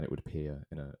 and it would appear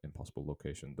in an impossible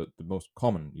location. The most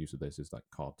common use of this is like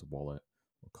card to wallet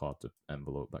or card to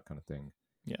envelope, that kind of thing.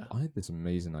 Yeah. I had this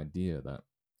amazing idea that,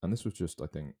 and this was just, I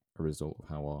think, a result of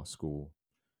how our school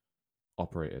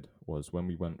operated, was when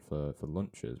we went for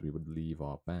lunches, we would leave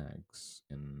our bags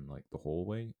in like the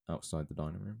hallway outside the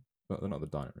dining room. But not the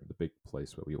dining room, the big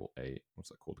place where we all ate. What's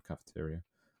that called? The cafeteria.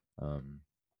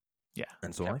 Yeah.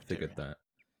 And so I figured that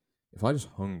if I just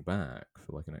hung back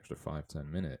for like an extra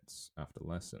 5-10 minutes after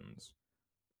lessons,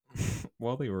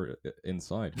 while they were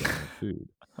inside getting their food,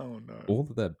 all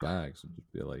of their bags would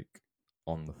just be like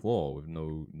on the floor with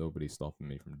nobody stopping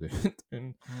me from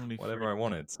doing whatever I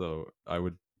wanted. So I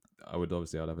would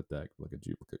obviously, I'd have a deck with like a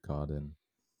duplicate card in.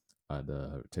 I'd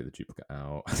take the duplicate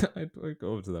out. I'd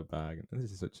go over to their bag, and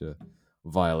this is such a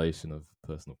violation of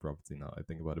personal property now I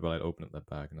think about it, but I'd open up their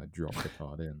bag and I'd drop the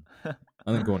card in and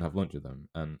then go and have lunch with them.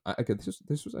 And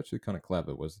this was actually kind of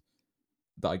clever, was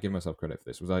that I give myself credit for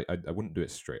this, was I wouldn't do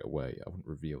it straight away. I wouldn't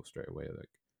reveal straight away like,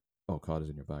 oh, card is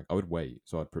in your bag. I would wait.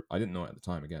 So I didn't know it at the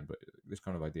time again, but this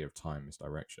kind of idea of time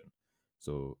misdirection.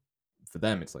 So for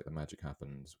them, it's like the magic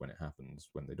happens,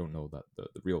 when they don't know that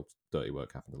the real dirty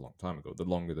work happened a long time ago. The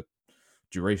longer the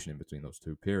duration in between those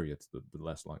two periods, the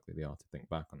less likely they are to think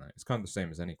back on that. It's kind of the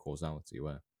same as any causality,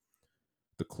 where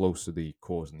the closer the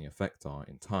cause and the effect are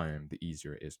in time, the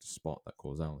easier it is to spot that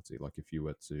causality. Like if you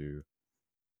were to,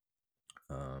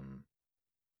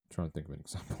 trying to think of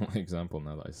an example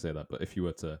now that I say that, but if you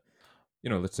were to,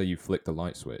 let's say you flick the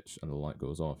light switch and the light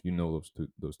goes off,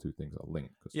 those two things are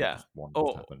linked. Yeah.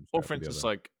 Or for instance,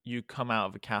 like you come out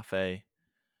of a cafe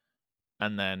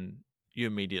and then you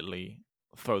immediately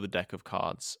throw the deck of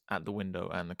cards at the window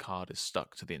and the card is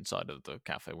stuck to the inside of the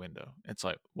cafe window. It's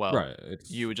like, well, right,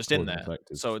 you were just in there,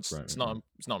 so it's not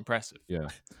impressive. Yeah.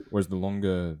 Whereas the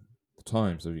longer the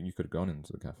time, so you could have gone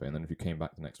into the cafe, and then if you came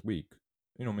back the next week,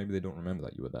 maybe they don't remember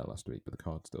that you were there last week, but the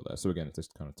card's still there. So again, it's this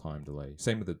kind of time delay.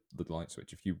 Same with the light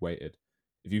switch. If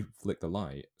you flick the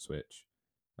light switch,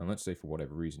 and let's say for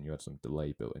whatever reason you had some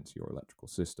delay built into your electrical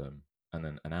system, and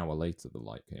then an hour later the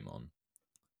light came on,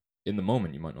 in the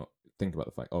moment you might not think about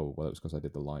the fact, oh, well, it was because I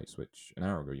did the light switch an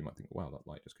hour ago. You might think, wow, that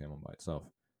light just came on by itself.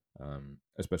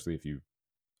 Especially if you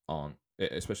aren't,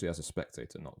 especially as a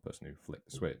spectator, not the person who flicked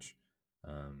the switch.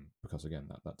 Because again,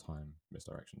 that time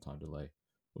misdirection, time delay.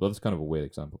 Well, that's kind of a weird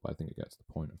example, but I think it gets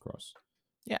the point across.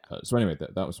 Yeah. So anyway,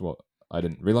 that was what I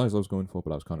didn't realize I was going for,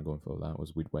 but I was kind of going for that.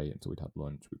 Was we'd wait until we'd had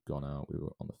lunch, we'd gone out, we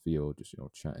were on the field, just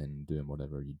chatting, doing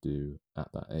whatever you do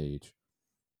at that age.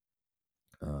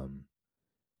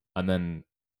 And then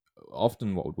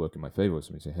often what would work in my favor was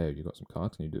somebody say, "Hey, you got some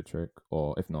cards? Can you do a trick?"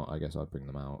 Or if not, I guess I'd bring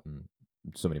them out, and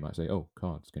somebody might say, "Oh,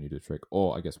 cards, can you do a trick?"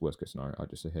 Or I guess worst case scenario, I'd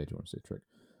just say, "Hey, do you want to see a trick?"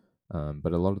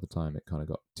 But a lot of the time, it kind of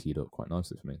got teed up quite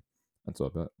nicely for me, and so I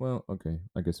thought, well, okay,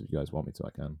 I guess if you guys want me to,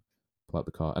 I can pull out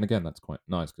the card. And again, that's quite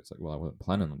nice because it's like, well, I wasn't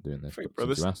planning on doing this. Wait, but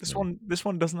bro, this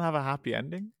one doesn't have a happy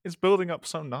ending. It's building up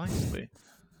so nicely.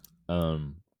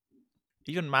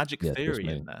 Even Magic Theory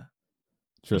in there.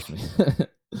 Trust me.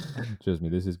 Trust me,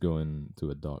 this is going to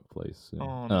a dark place soon.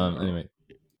 Oh, no. Anyway,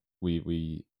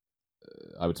 we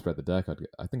I would spread the deck.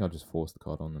 I think I'd just force the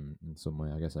card on them in some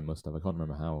way. I guess I must have. I can't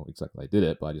remember how exactly I did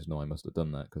it, but I just know I must have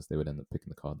done that because they would end up picking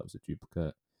the card that was a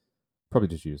duplicate. Probably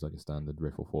just use like a standard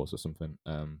Riffle Force or something.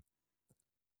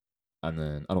 And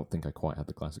then I don't think I quite had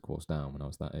the Classic Force down when I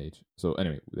was that age. So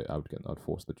anyway, I'd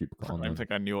force the duplicate on. I don't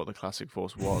think I knew what the Classic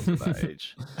Force was at that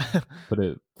age.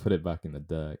 Put it back in the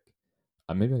deck.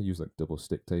 And maybe I used like double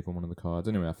stick tape on one of the cards.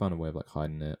 Anyway, I found a way of like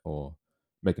hiding it or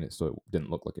making it so it didn't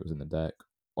look like it was in the deck.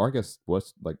 Or I guess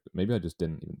worse, like maybe I just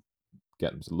didn't even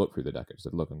get them to look through the deck. I just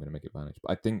said, "Look, I'm going to make it vanish."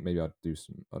 But I think maybe I'd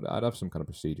have some kind of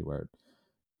procedure where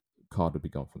card would be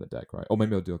gone from the deck, right? Or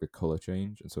maybe I'll do like a color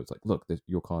change, and so it's like, look,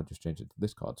 your card just changed into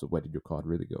this card. So where did your card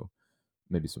really go?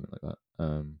 Maybe something like that.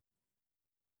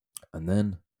 And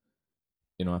then,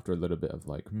 after a little bit of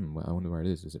like, well, I wonder where it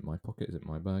is. Is it my pocket? Is it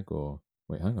my bag? Or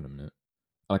wait, hang on a minute.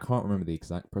 I can't remember the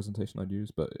exact presentation I'd use,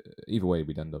 but either way,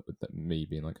 we'd end up with me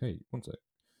being like, "Hey, one sec,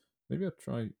 maybe I'll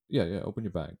try. Yeah, open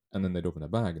your bag." And then they'd open their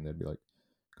bag and they'd be like,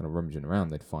 kind of rummaging around.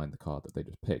 They'd find the card that they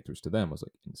just picked, which to them was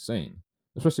like insane.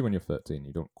 Especially when you're 13,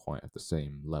 you don't quite have the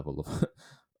same level of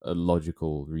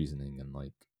logical reasoning and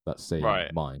like that same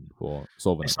mind for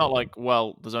solving. It's not like,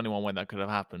 well, there's only one way that could have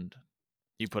happened.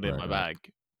 You put it in my bag,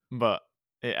 but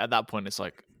at that point, it's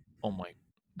like, oh my,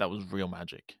 that was real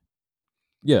magic.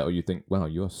 Yeah, or you think, wow,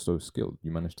 you are so skilled.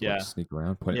 You managed to like sneak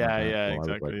around, put it in my bag while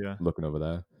exactly, I was like looking over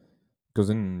there. Because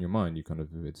in your mind,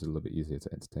 it's a little bit easier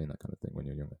to entertain that kind of thing when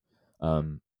you're younger.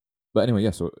 But anyway,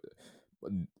 yeah, so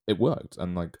it worked,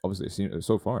 and like obviously,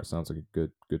 so far it sounds like a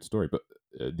good story. But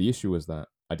the issue was that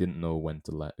I didn't know when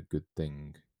to let a good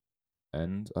thing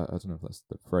end. I don't know if that's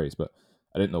the phrase, but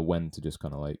I didn't know when to just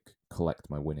kind of like collect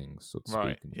my winnings, so to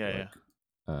speak,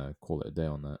 and call it a day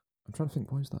on that. I'm trying to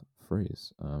think, what is that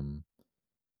phrase?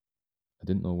 I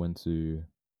didn't know when to.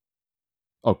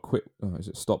 Oh, quit! Is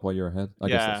it stop while you're ahead? I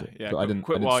guess that's it. Yeah. So I didn't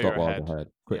stop while I was ahead.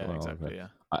 Quit while exactly, I was ahead.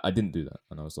 I didn't do that,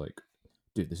 and I was like,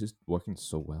 dude, this is working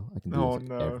so well. I can do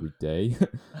this every day.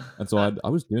 And so I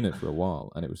was doing it for a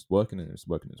while, and it was working, and it was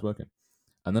working,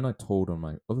 And then I told on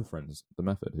my other friends the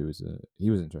method, he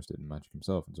was interested in magic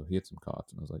himself, and so he had some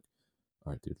cards, and I was like,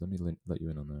 all right, dude, let me let you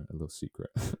in on a little secret,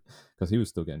 because he was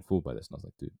still getting fooled by this, and I was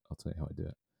like, dude, I'll tell you how I do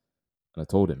it. And I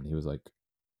told him, and he was like,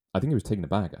 I think he was taken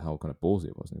aback at how kind of ballsy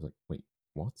it was, and he was like, wait,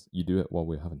 what? You do it while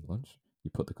we're having lunch?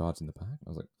 You put the cards in the bag? I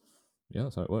was like, yeah,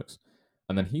 that's how it works.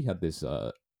 And then he had this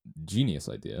genius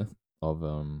idea of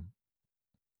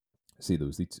see, there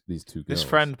was these two girls. This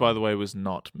friend, by the way, was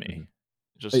not me. Mm-hmm.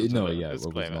 Just it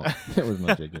was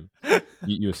not Jacob.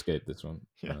 You escaped this one,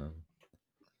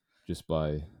 just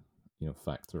by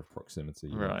factor of proximity,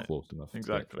 close enough.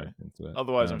 Exactly. To get into it.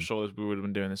 Otherwise, I'm sure we would have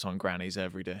been doing this on grannies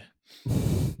every day.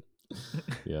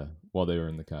 Yeah, while they were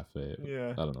in the cafe.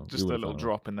 I don't know. Just a little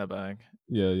drop in their bag.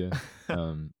 Yeah.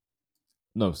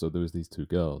 No, so there was these two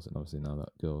girls, and obviously now that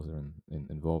girls are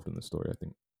involved in the story, I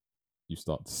think you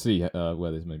start to see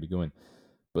where this may be going.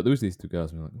 But there was these two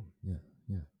girls, and we're like, oh, yeah,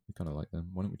 we kind of like them.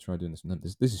 Why don't we try doing this? And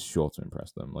this is sure to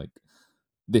impress them. Like,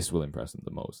 this will impress them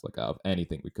the most. Like, out of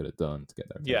anything we could have done to get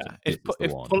their attention. Yeah,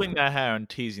 if pulling their hair and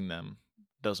teasing them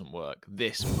doesn't work,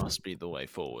 this must be the way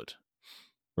forward.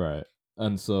 Right.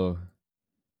 And so,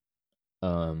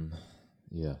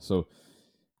 so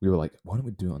we were like, why don't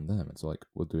we do it on them? And so like,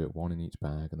 we'll do it one in each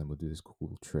bag, and then we'll do this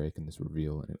cool trick and this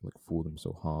reveal, and it would like fool them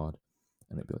so hard,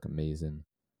 and it'd be like amazing.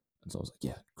 And so I was like,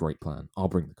 yeah, great plan. I'll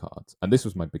bring the cards. And this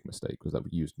was my big mistake, was that we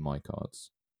used my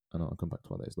cards, and I'll come back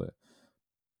 12 days later.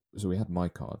 So we had my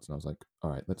cards, and I was like,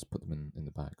 all right, let's put them in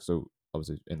the bag. So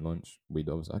obviously in lunch,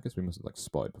 I guess we must have like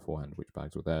spotted beforehand which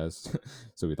bags were theirs.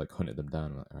 So we'd like hunted them down,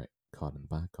 and like, all right, card in the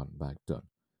bag, done.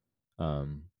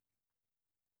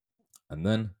 And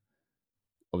then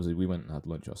obviously we went and had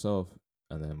lunch ourselves,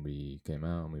 and then we came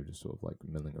out and we were just sort of like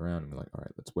milling around, and we're like, all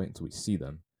right, let's wait until we see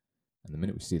them, and the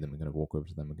minute we see them, we're gonna walk over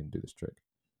to them. We're gonna do this trick,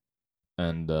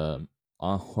 and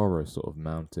our horror sort of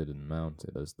mounted and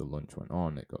mounted as the lunch went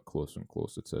on. It got closer and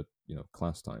closer to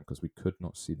class time because we could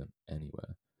not see them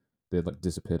anywhere. They had like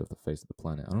disappeared off the face of the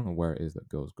planet. I don't know where it is that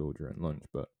girls go during lunch,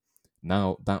 but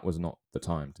now that was not the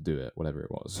time to do it, whatever it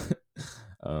was.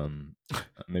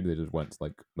 Maybe they just went to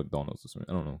like McDonald's or something.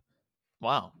 I don't know.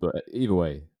 Wow. But either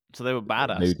way, so they were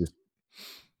badass. They just.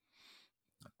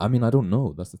 I mean, I don't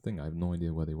know. That's the thing. I have no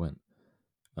idea where they went.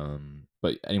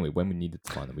 But anyway, when we needed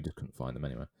to find them, we just couldn't find them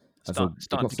anywhere.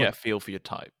 Starting to get a feel for your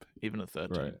type, even at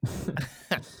 13.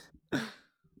 Right.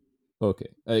 Okay.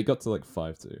 It got to like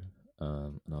 5-2.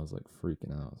 And I was like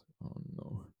freaking out. I was like, oh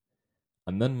no.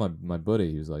 And then my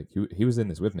buddy, he was like, he was in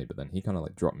this with me, but then he kind of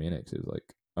like dropped me in it because he was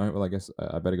like, all right, well, I guess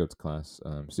I better go to class,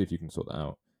 see if you can sort that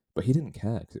out. But he didn't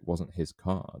care because it wasn't his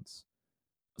cards.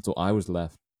 So I was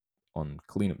left on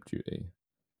cleanup duty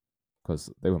because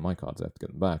they were my cards. I have to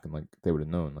get them back. And like they would have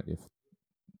known, like if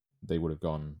they would have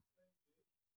gone.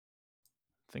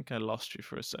 I think I lost you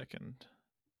for a second.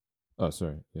 Oh,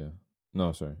 sorry. Yeah.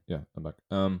 No, sorry. Yeah, I'm back.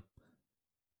 Where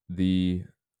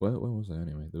was I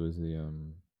anyway? There was the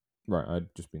right.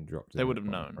 I'd just been dropped. They would have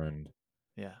known. Friend.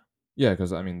 Yeah. Yeah,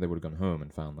 because I mean, they would have gone home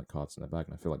and found like cards in their bag,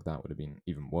 and I feel like that would have been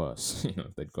even worse.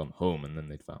 If they'd gone home and then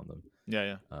they'd found them.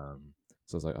 Yeah.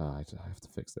 So I was like, I have to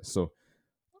fix this. So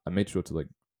I made sure to like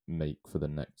make for the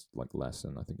next like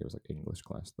lesson. I think it was like English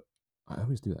class. I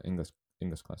always do that English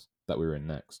class that we were in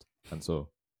next, and so.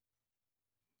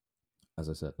 As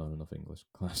I said, not enough English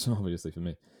class, obviously, for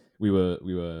me.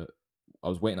 I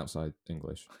was waiting outside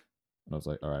English, and I was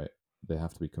like, all right, they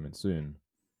have to be coming soon,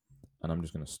 and I'm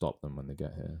just going to stop them when they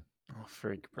get here. Oh,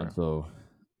 freak, bro. And so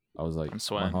I was like,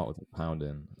 my heart was like pounding,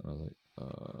 and I was like,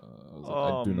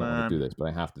 I do not want to do this, but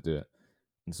I have to do it.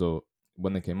 And so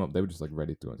when they came up, they were just like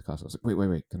ready to go into class. I was like,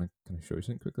 wait, can I show you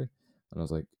something quickly? And I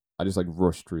was like, I just like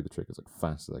rushed through the trick as like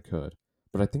fast as I could.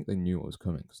 But I think they knew what was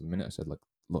coming because the minute I said like,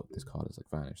 look, this card is like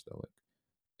vanished, they're like,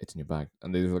 it's in your bag,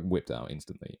 and they just like whipped it out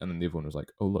instantly. And then the other one was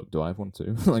like, oh look, do I have one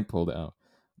too? Like pulled it out,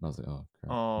 and I was like, oh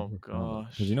crap. Oh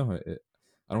gosh. Because you know how I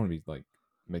don't want to be like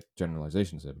make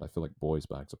generalizations here, but I feel like boys'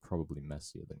 bags are probably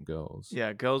messier than girls.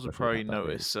 Yeah, girls would probably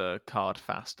notice a card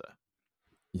faster.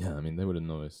 Yeah, I mean they would have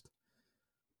noticed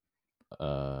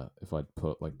if I'd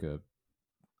put like a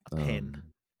pin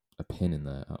in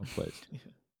there out of place. Yeah.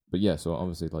 But yeah, so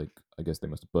obviously like I guess they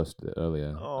must have busted it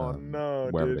earlier. Oh no,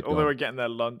 dude! Or they were getting their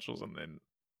lunch or something.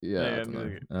 Yeah, I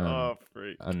don't know. Oh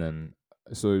freak! And then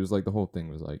so it was like the whole thing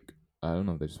was like I don't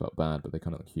know if they just felt bad, but they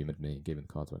kind of like humored me, gave me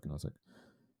the cards back, and I was like,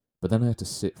 but then I had to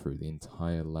sit through the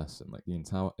entire lesson, like the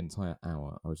entire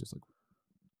hour. I was just like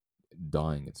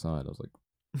dying inside. I was like,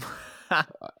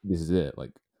 this is it.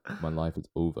 Like my life is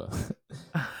over.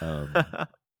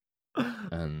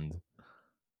 And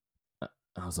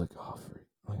I was like, oh freak!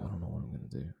 Like I don't know what I'm gonna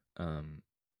do.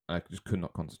 I just could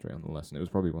not concentrate on the lesson. It was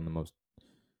probably one of the most.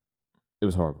 It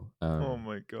was horrible. Oh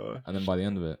my god! And then by the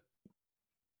end of it,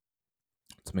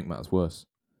 to make matters worse,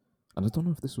 and I don't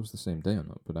know if this was the same day or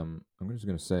not, but I'm just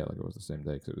gonna say it like it was the same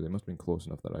day because it must have been close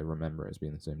enough that I remember it as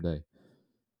being the same day.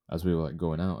 As we were like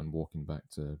going out and walking back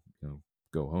to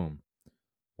go home,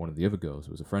 one of the other girls,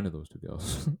 who was a friend of those two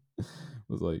girls,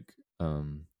 was like,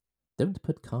 "Don't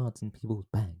put cards in people's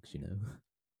bags,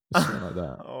 Something like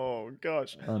that." Oh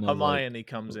gosh! Hermione like,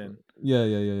 comes in. Yeah,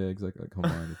 exactly, like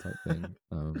Hermione type thing.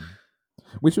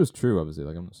 Which was true, obviously.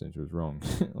 Like I'm not saying she was wrong.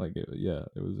 Like it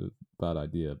was a bad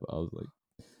idea, but I was like,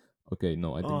 okay,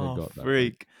 no, I think I got that.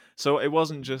 Freak! So it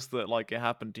wasn't just that like it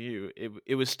happened to you;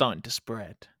 it was starting to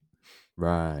spread.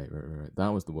 Right.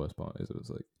 That was the worst part. Is it was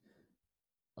like,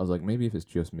 I was like, maybe if it's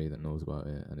just me that knows about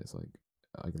it, and it's like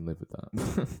I can live with that.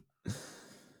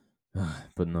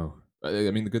 But no.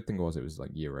 I mean, the good thing was it was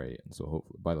like year 8, and so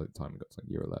hopefully by the time we got to like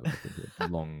year 11, I think it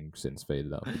had long since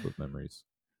faded out of people's memories.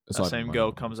 The same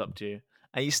girl comes up to you.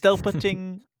 Are you still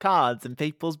putting cards in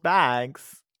people's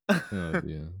bags? Oh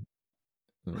dear.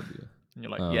 And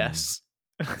you're like, yes.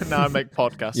 Now I make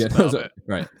podcasts about it.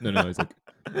 Right. No, it's like,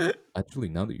 actually,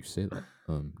 now that you say that,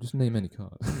 just name any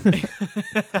card.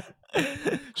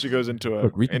 She goes into a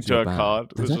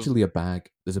card. There's actually a bag.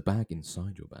 There's a bag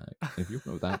inside your bag. If you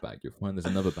open that bag, you'll find there's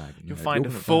another bag. You'll find a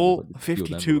full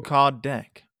 52 card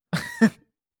deck.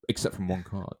 Except from one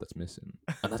card that's missing.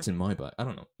 And that's in my bag. I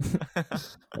don't know.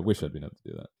 I wish I'd been able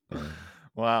to do that.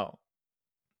 Wow.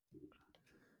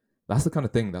 That's the kind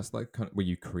of thing. That's like kind of where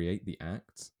you create the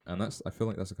act. And I feel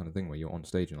like that's the kind of thing where you're on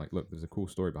stage and like, look, there's a cool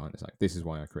story behind this act. This is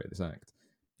why I created this act.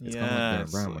 It's kind of like Darren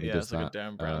Yes, Brown when he yeah, does it's like a that.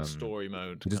 Darren Brown story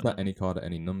mode He does kind that of. any card at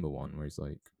any number one, where he's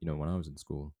like, when I was in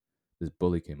school, this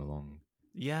bully came along.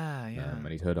 Yeah. And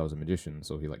he'd heard I was a magician,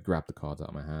 so he like grabbed the cards out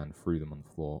of my hand, threw them on the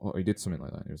floor. Or he did something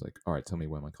like that. He was like, "All right, tell me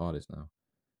where my card is now."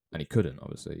 And he couldn't,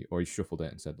 obviously. Or he shuffled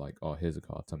it and said like, "Oh, here's a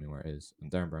card. Tell me where it is." And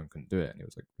Darren Brown couldn't do it, and it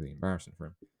was like really embarrassing for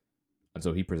him. And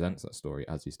so he presents that story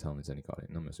as he's telling his any card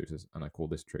in number. So he says, "And I call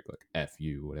this trick like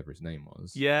F-U, whatever his name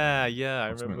was." Yeah, I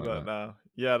or something remember like that now.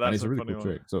 Yeah, And that's it's a really funny cool one.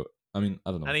 trick. So I mean,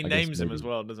 I don't know. And he I guess names him maybe- as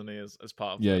well, doesn't he? As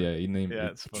part of Yeah, the... yeah. He named. Yeah,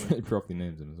 it's funny. He properly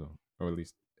names him as well, or at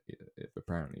least it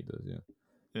apparently he does. Yeah.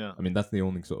 Yeah. I mean, that's the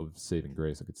only sort of saving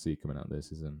grace I could see coming out of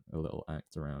this, is a little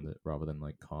act around it, rather than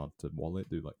like card to wallet.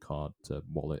 Do like card to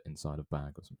wallet inside a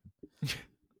bag or something.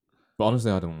 But honestly,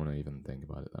 I don't want to even think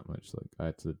about it that much. Like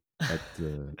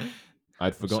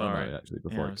I'd forgotten about it actually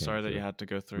before. I'm sorry that you had to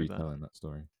go through that. Retelling that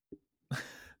story.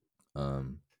 But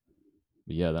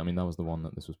yeah, I mean, that was the one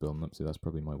that this was building up to. That's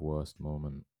probably my worst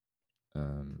moment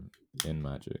in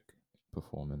Magic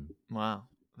performing. Wow.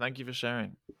 Thank you for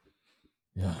sharing.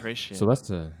 Yeah. Appreciate So that's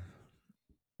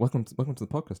welcome to the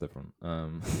podcast,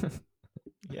 everyone.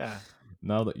 Yeah.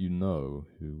 Now that you know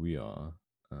who we are,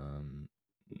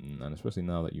 and especially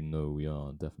now that you know we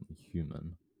are definitely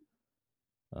human,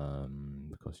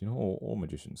 because all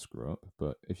magicians screw up,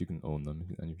 but if you can own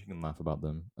them and if you can laugh about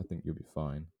them, I think you'll be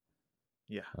fine.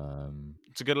 Yeah.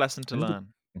 It's a good lesson to learn.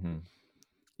 Mm-hmm.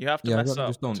 You have to mess up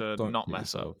just don't not hit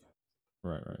mess yourself. up.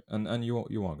 Right. And you are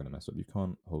going to mess up. You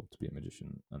can't hope to be a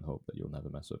magician and hope that you'll never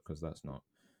mess up, because that's not...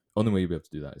 Only way you'll be able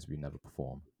to do that is if you never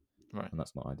perform. Right. And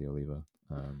that's not ideal either.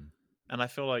 And I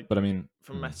feel like, but I mean,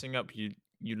 from messing up, you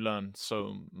learn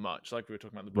so much. Like we were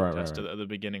talking about the blood test at the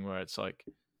beginning, where it's like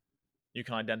you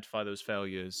can identify those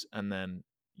failures, and then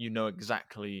you know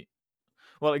exactly...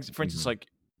 Well, for instance, like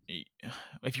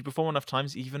if you perform enough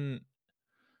times, even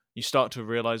you start to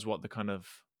realize what the kind of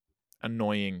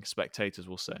annoying spectators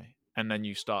will say, and then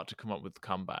you start to come up with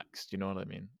comebacks. Do you know what I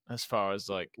mean? As far as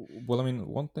like... Well, I mean,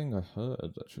 one thing I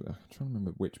heard, actually, I'm trying to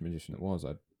remember which magician it was.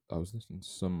 I was listening to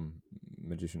some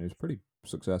magician who's pretty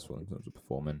successful in terms of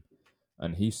performing,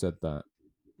 and he said that,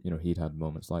 he'd had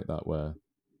moments like that where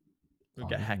you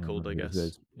get heckled, I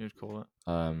guess you'd call it.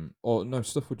 Or no,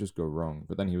 stuff would just go wrong.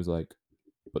 But then he was like,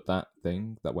 but that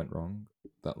thing that went wrong,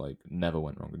 that like never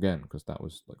went wrong again, because that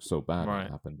was like so bad when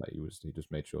it happened, that he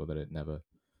just made sure that it never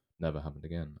happened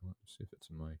again. Let's see if it's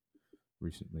in my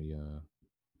recently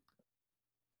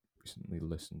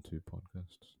listened to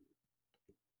podcasts.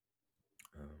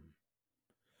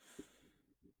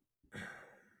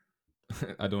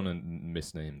 I don't want to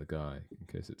misname the guy in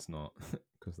case it's not,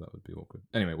 because that would be awkward.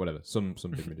 Anyway, whatever. Some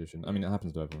big magician. I mean, it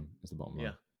happens to everyone. Is the bottom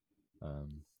line. Yeah.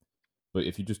 But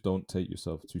if you just don't take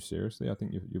yourself too seriously, I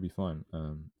think you'll be fine.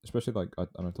 Especially like, I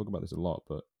talk about this a lot,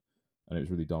 and it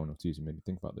was really Domino Tease who made me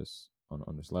think about this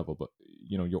on this level. But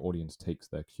your audience takes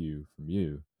their cue from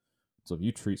you. So if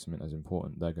you treat something as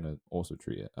important, they're gonna also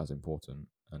treat it as important.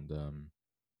 And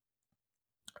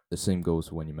the same goes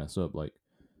for when you mess up. Like,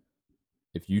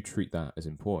 if you treat that as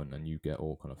important and you get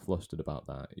all kind of flustered about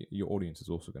that, your audience is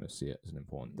also going to see it as an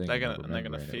important thing. They're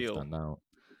gonna feel stand out,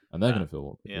 and they're going to feel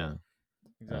awkward. Yeah.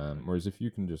 Exactly. Whereas if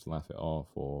you can just laugh it off,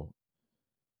 or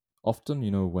often,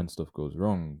 when stuff goes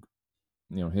wrong,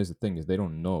 here's the thing: is they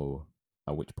don't know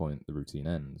at which point the routine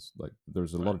ends. Like,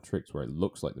 there's a lot of tricks where it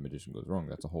looks like the magician goes wrong.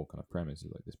 That's a whole kind of premise,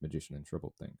 is like this magician in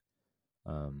trouble thing.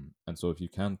 And so if you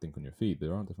can think on your feet,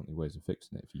 there are definitely ways of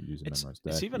fixing it if you use a memorized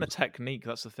deck. It's even a technique.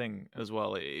 That's the thing as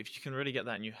well. If you can really get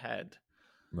that in your head,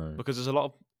 right. Because there's a lot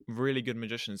of really good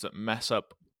magicians that mess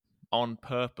up on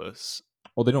purpose.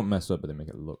 Well, they don't mess up, but they make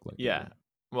it look like... Yeah.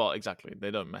 Well, exactly.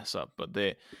 They don't mess up, but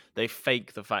they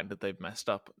fake the fact that they've messed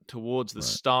up towards the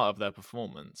start of their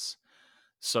performance,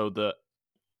 so that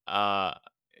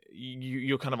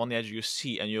you're kind of on the edge of your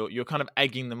seat, and you're kind of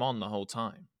egging them on the whole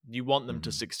time. You want them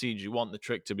to succeed. You want the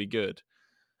trick to be good,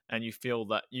 and you feel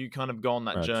that you kind of go on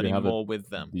that journey more with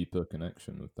them, deeper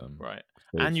connection with them, right?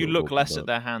 And you look less at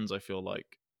their hands, I feel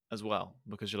like, as well,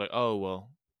 because you're like, oh well,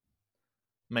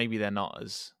 maybe they're not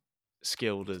as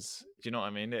skilled as... Do you know what I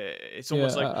mean? It's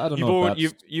almost like I don't know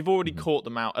you've already caught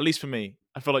them out. At least for me,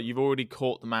 I feel like you've already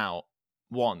caught them out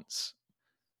once,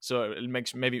 so it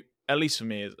makes, maybe at least for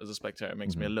me as a spectator, it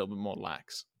makes me a little bit more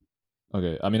lax.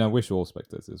 Okay, I mean, I wish all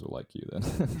spectators were like you then.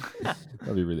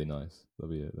 That'd be really nice.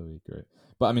 That'd be great.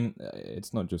 But I mean,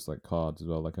 it's not just like cards as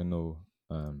well. Like, I know,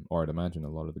 or I'd imagine a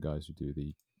lot of the guys who do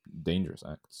the dangerous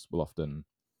acts will often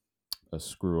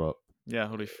screw up. Yeah,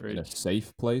 holy freak. In a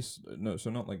safe place. No, so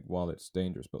not like while it's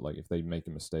dangerous, but like if they make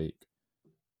a mistake.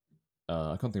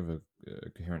 I can't think of a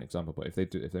coherent example, but if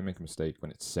they make a mistake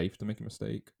when it's safe to make a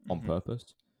mistake on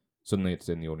purpose, suddenly it's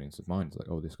in the audience's mind. It's like,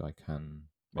 oh, this guy can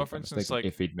Well, make for that instance, mistake. like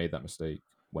If he'd made that mistake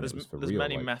when it was for there's real,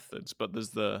 many like, methods, but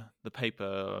there's the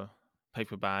paper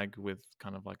bag with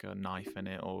kind of like a knife in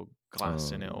it or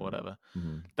glass in it or whatever.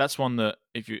 That's one that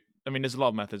there's a lot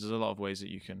of methods. There's a lot of ways that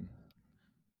you can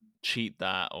cheat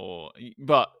that,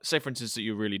 but say for instance that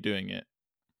you're really doing it.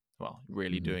 Well,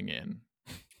 really doing it, and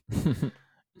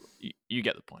you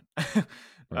get the point.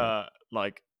 Right.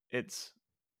 Like it's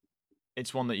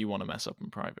one that you want to mess up in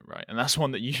private, right? And that's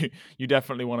one that you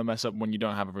definitely want to mess up when you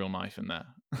don't have a real knife in there.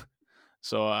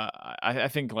 So I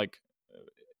think like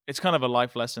it's kind of a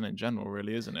life lesson in general,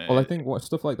 really, isn't it? Well, I think what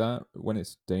stuff like that, when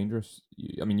it's dangerous,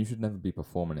 you should never be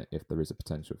performing it if there is a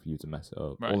potential for you to mess it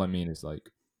up. Right. All I mean is like,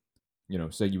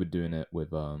 say you were doing it with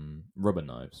rubber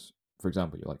knives, for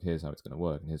example. You're like, here's how it's going to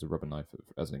work, and here's a rubber knife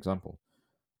as an example,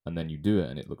 and then you do it,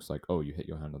 and it looks like, oh, you hit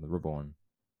your hand on the rubber one.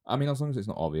 I mean, as long as it's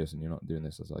not obvious, and you're not doing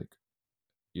this as like,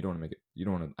 you don't want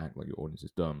to act like your audience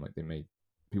is dumb. Like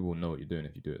people will know what you're doing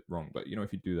if you do it wrong. But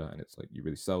if you do that and it's like you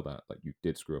really sell that, like you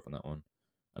did screw up on that one,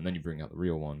 and then you bring out the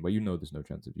real one where there's no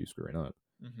chance of you screwing up,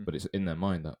 but it's in their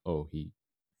mind that, oh, he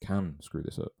can screw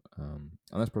this up, and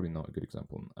that's probably not a good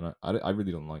example. And I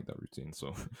really don't like that routine, so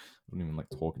I don't even like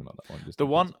talking about that one. Just the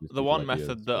one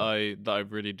method that I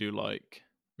really do like.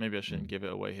 Maybe I shouldn't give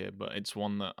it away here, but it's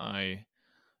one that I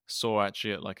saw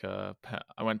actually at like I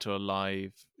went to a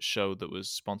live show that was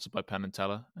sponsored by Penn and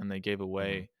Teller, and they gave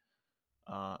away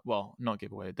well, not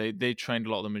give away, they trained a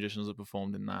lot of the magicians that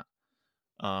performed in that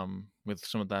with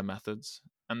some of their methods.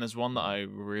 And there's one that I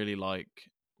really like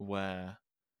where,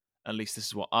 at least this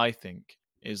is what I think,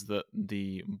 is that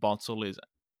the bottle is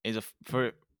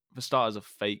for starters a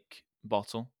fake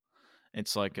bottle.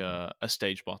 It's like a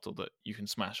stage bottle that you can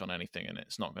smash on anything and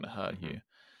it's not going to hurt you.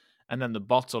 And then the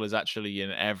bottle is actually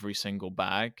in every single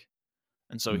bag.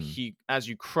 And so as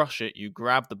you crush it, you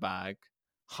grab the bag,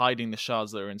 hiding the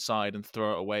shards that are inside, and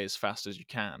throw it away as fast as you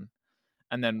can.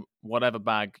 And then whatever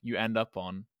bag you end up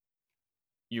on,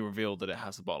 you reveal that it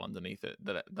has the bottle underneath it.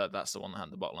 That's the one that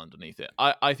had the bottle underneath it.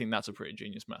 I think that's a pretty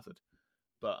genius method.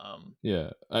 But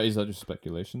is that just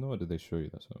speculation though, or did they show you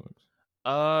that's how it works?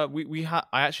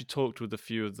 I actually talked with a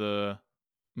few of the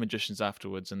magicians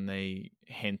afterwards, and they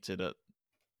hinted at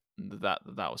that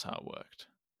was how it worked.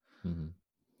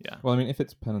 Yeah. Well, I mean, if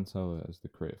it's Penn and Teller as the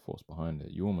creative force behind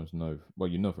it, you almost know. Well,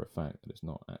 you know for a fact that it's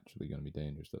not actually going to be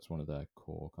dangerous. That's one of their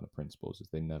core kind of principles: is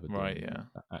they never do anything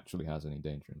that actually has any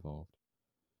danger involved.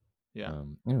 Yeah.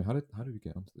 Anyway, how did we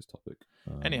get onto this topic?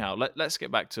 Anyhow, let's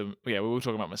get back to we were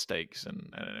talking about mistakes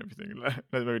and everything.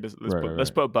 Let's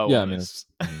right. put a bow on this.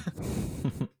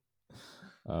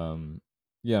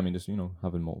 Just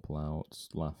having multiple outs,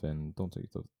 laughing. Don't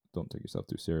take yourself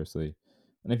too seriously.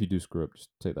 And if you do screw up, just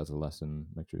take that as a lesson.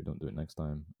 Make sure you don't do it next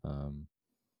time.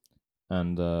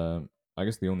 I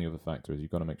guess the only other factor is you've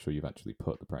got to make sure you've actually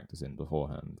put the practice in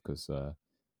beforehand, because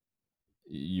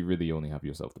you really only have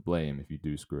yourself to blame if you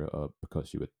do screw it up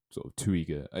because you were sort of too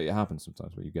eager. It happens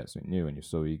sometimes where you get something new and you're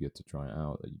so eager to try it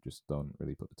out that you just don't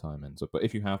really put the time in. So, but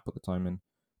if you have put the time in,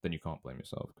 then you can't blame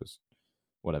yourself, because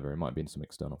whatever, it might be some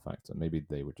external factor. Maybe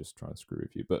they were just trying to screw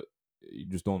with you, but you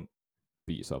just don't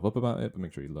beat yourself up about it, but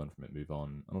make sure you learn from it, move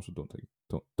on, and also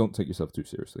don't take yourself too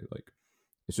seriously. Like,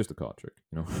 it's just a card trick,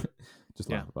 just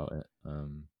laugh about it.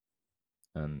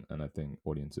 And I think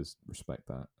audiences respect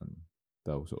that, and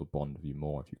they'll sort of bond with you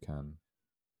more if you can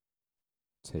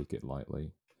take it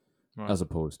lightly, as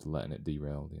opposed to letting it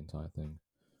derail the entire thing.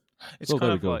 It's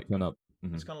kind of like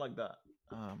it's kind of like that.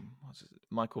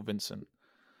 Michael Vincent.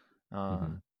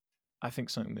 I think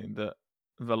something that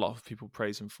a lot of people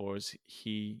praise him for is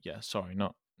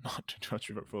not to judge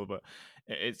you before, but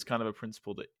it's kind of a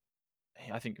principle that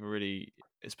I think really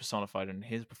is personified in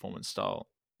his performance style,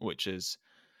 which is,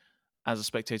 as a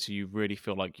spectator, you really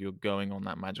feel like you're going on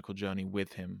that magical journey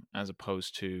with him, as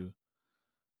opposed to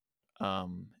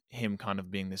him kind of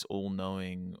being this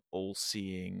all-knowing,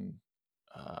 all-seeing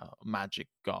magic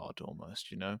god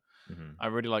almost, I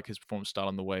really like his performance style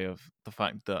in the way of the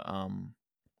fact that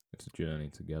it's a journey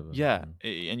together. Yeah,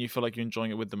 and you feel like you're enjoying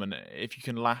it with them, and if you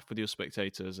can laugh with your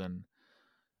spectators and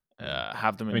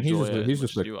have them enjoy it he's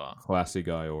as just you are. Classy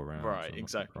guy all around. Right, so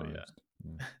exactly, yeah.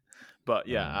 But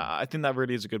I think that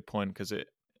really is a good point, because it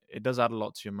does add a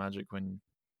lot to your magic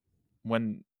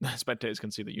when spectators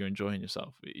can see that you're enjoying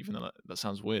yourself, even though that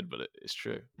sounds weird, but it's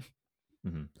true.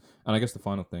 And I guess the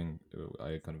final thing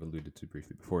I kind of alluded to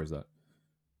briefly before is that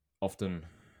often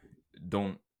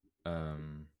don't...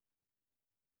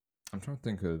 I'm trying to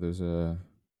think.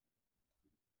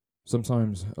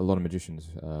 Sometimes a lot of magicians,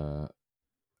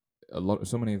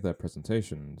 so many of their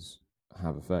presentations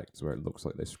have effects where it looks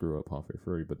like they screw up halfway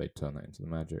through, but they turn that into the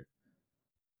magic.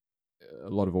 a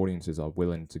lot of audiences are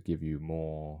willing to give you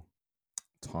more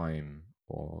time,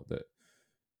 or that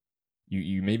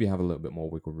you maybe have a little bit more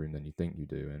wiggle room than you think you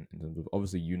do. And in terms of,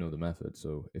 obviously, you know the method,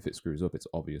 so if it screws up, it's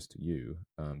obvious to you.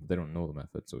 They don't know the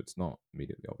method, so it's not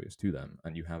immediately obvious to them.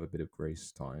 And you have a bit of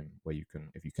grace time where you can,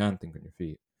 if you can think on your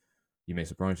feet, you may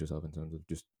surprise yourself in terms of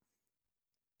just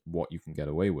what you can get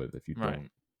away with if you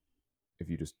don't, if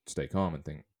you just stay calm and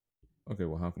think, okay,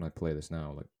 well, how can I play this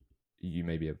now? Like, you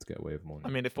may be able to get away with more. I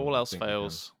mean, if all else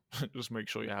fails, just make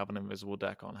sure you have an invisible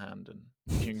deck on hand, and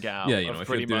you can get out of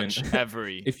pretty much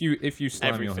every. If you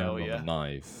slam your hand on a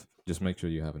knife, just make sure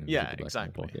you have an invisible deck in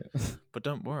your pocket. But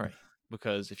don't worry,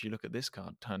 because if you look at this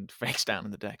card turned face down in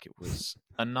the deck, it was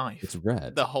a knife. It's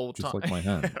red the whole just time. Like my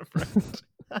hand.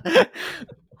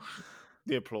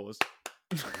 The applause.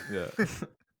 Yeah.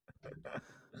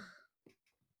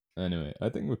 Anyway, I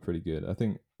think we're pretty good. I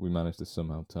think we managed to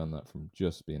somehow turn that from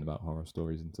just being about horror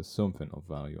stories into something of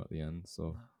value at the end.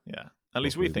 So yeah, at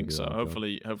least we think so.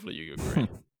 Hopefully you agree.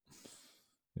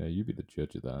 Yeah, you be the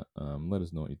judge of that. Let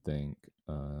us know what you think.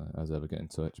 As ever, get in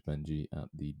touch, Benji at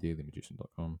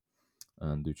thedailymagician.com,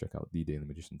 and do check out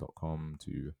thedailymagician.com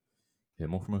to hear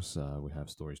more from us. We have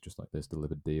stories just like this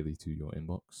delivered daily to your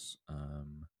inbox.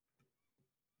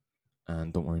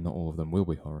 And don't worry, not all of them will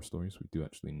be horror stories. We do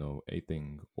actually know a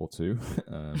thing or two,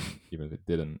 even if it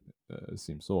didn't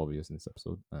seem so obvious in this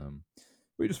episode.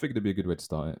 We just figured it'd be a good way to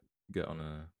start it.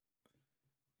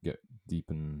 Get deep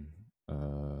and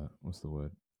what's the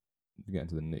word? Get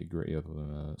into the nitty gritty of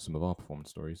some of our performance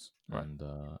stories, and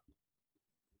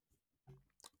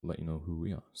let you know who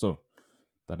we are. So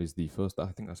that is the first. I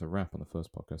think that's a wrap on the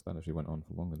first podcast. That actually went on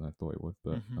for longer than I thought it would,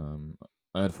 but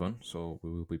I had fun. So we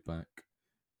will be back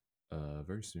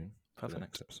very soon for the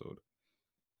next episode.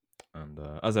 And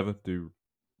as ever, do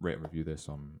rate and review this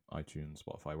on iTunes,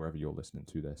 Spotify, wherever you're listening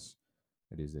to this.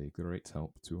 It is a great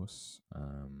help to us.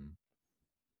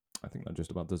 I think that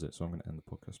just about does it. So I'm going to end the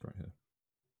podcast right here.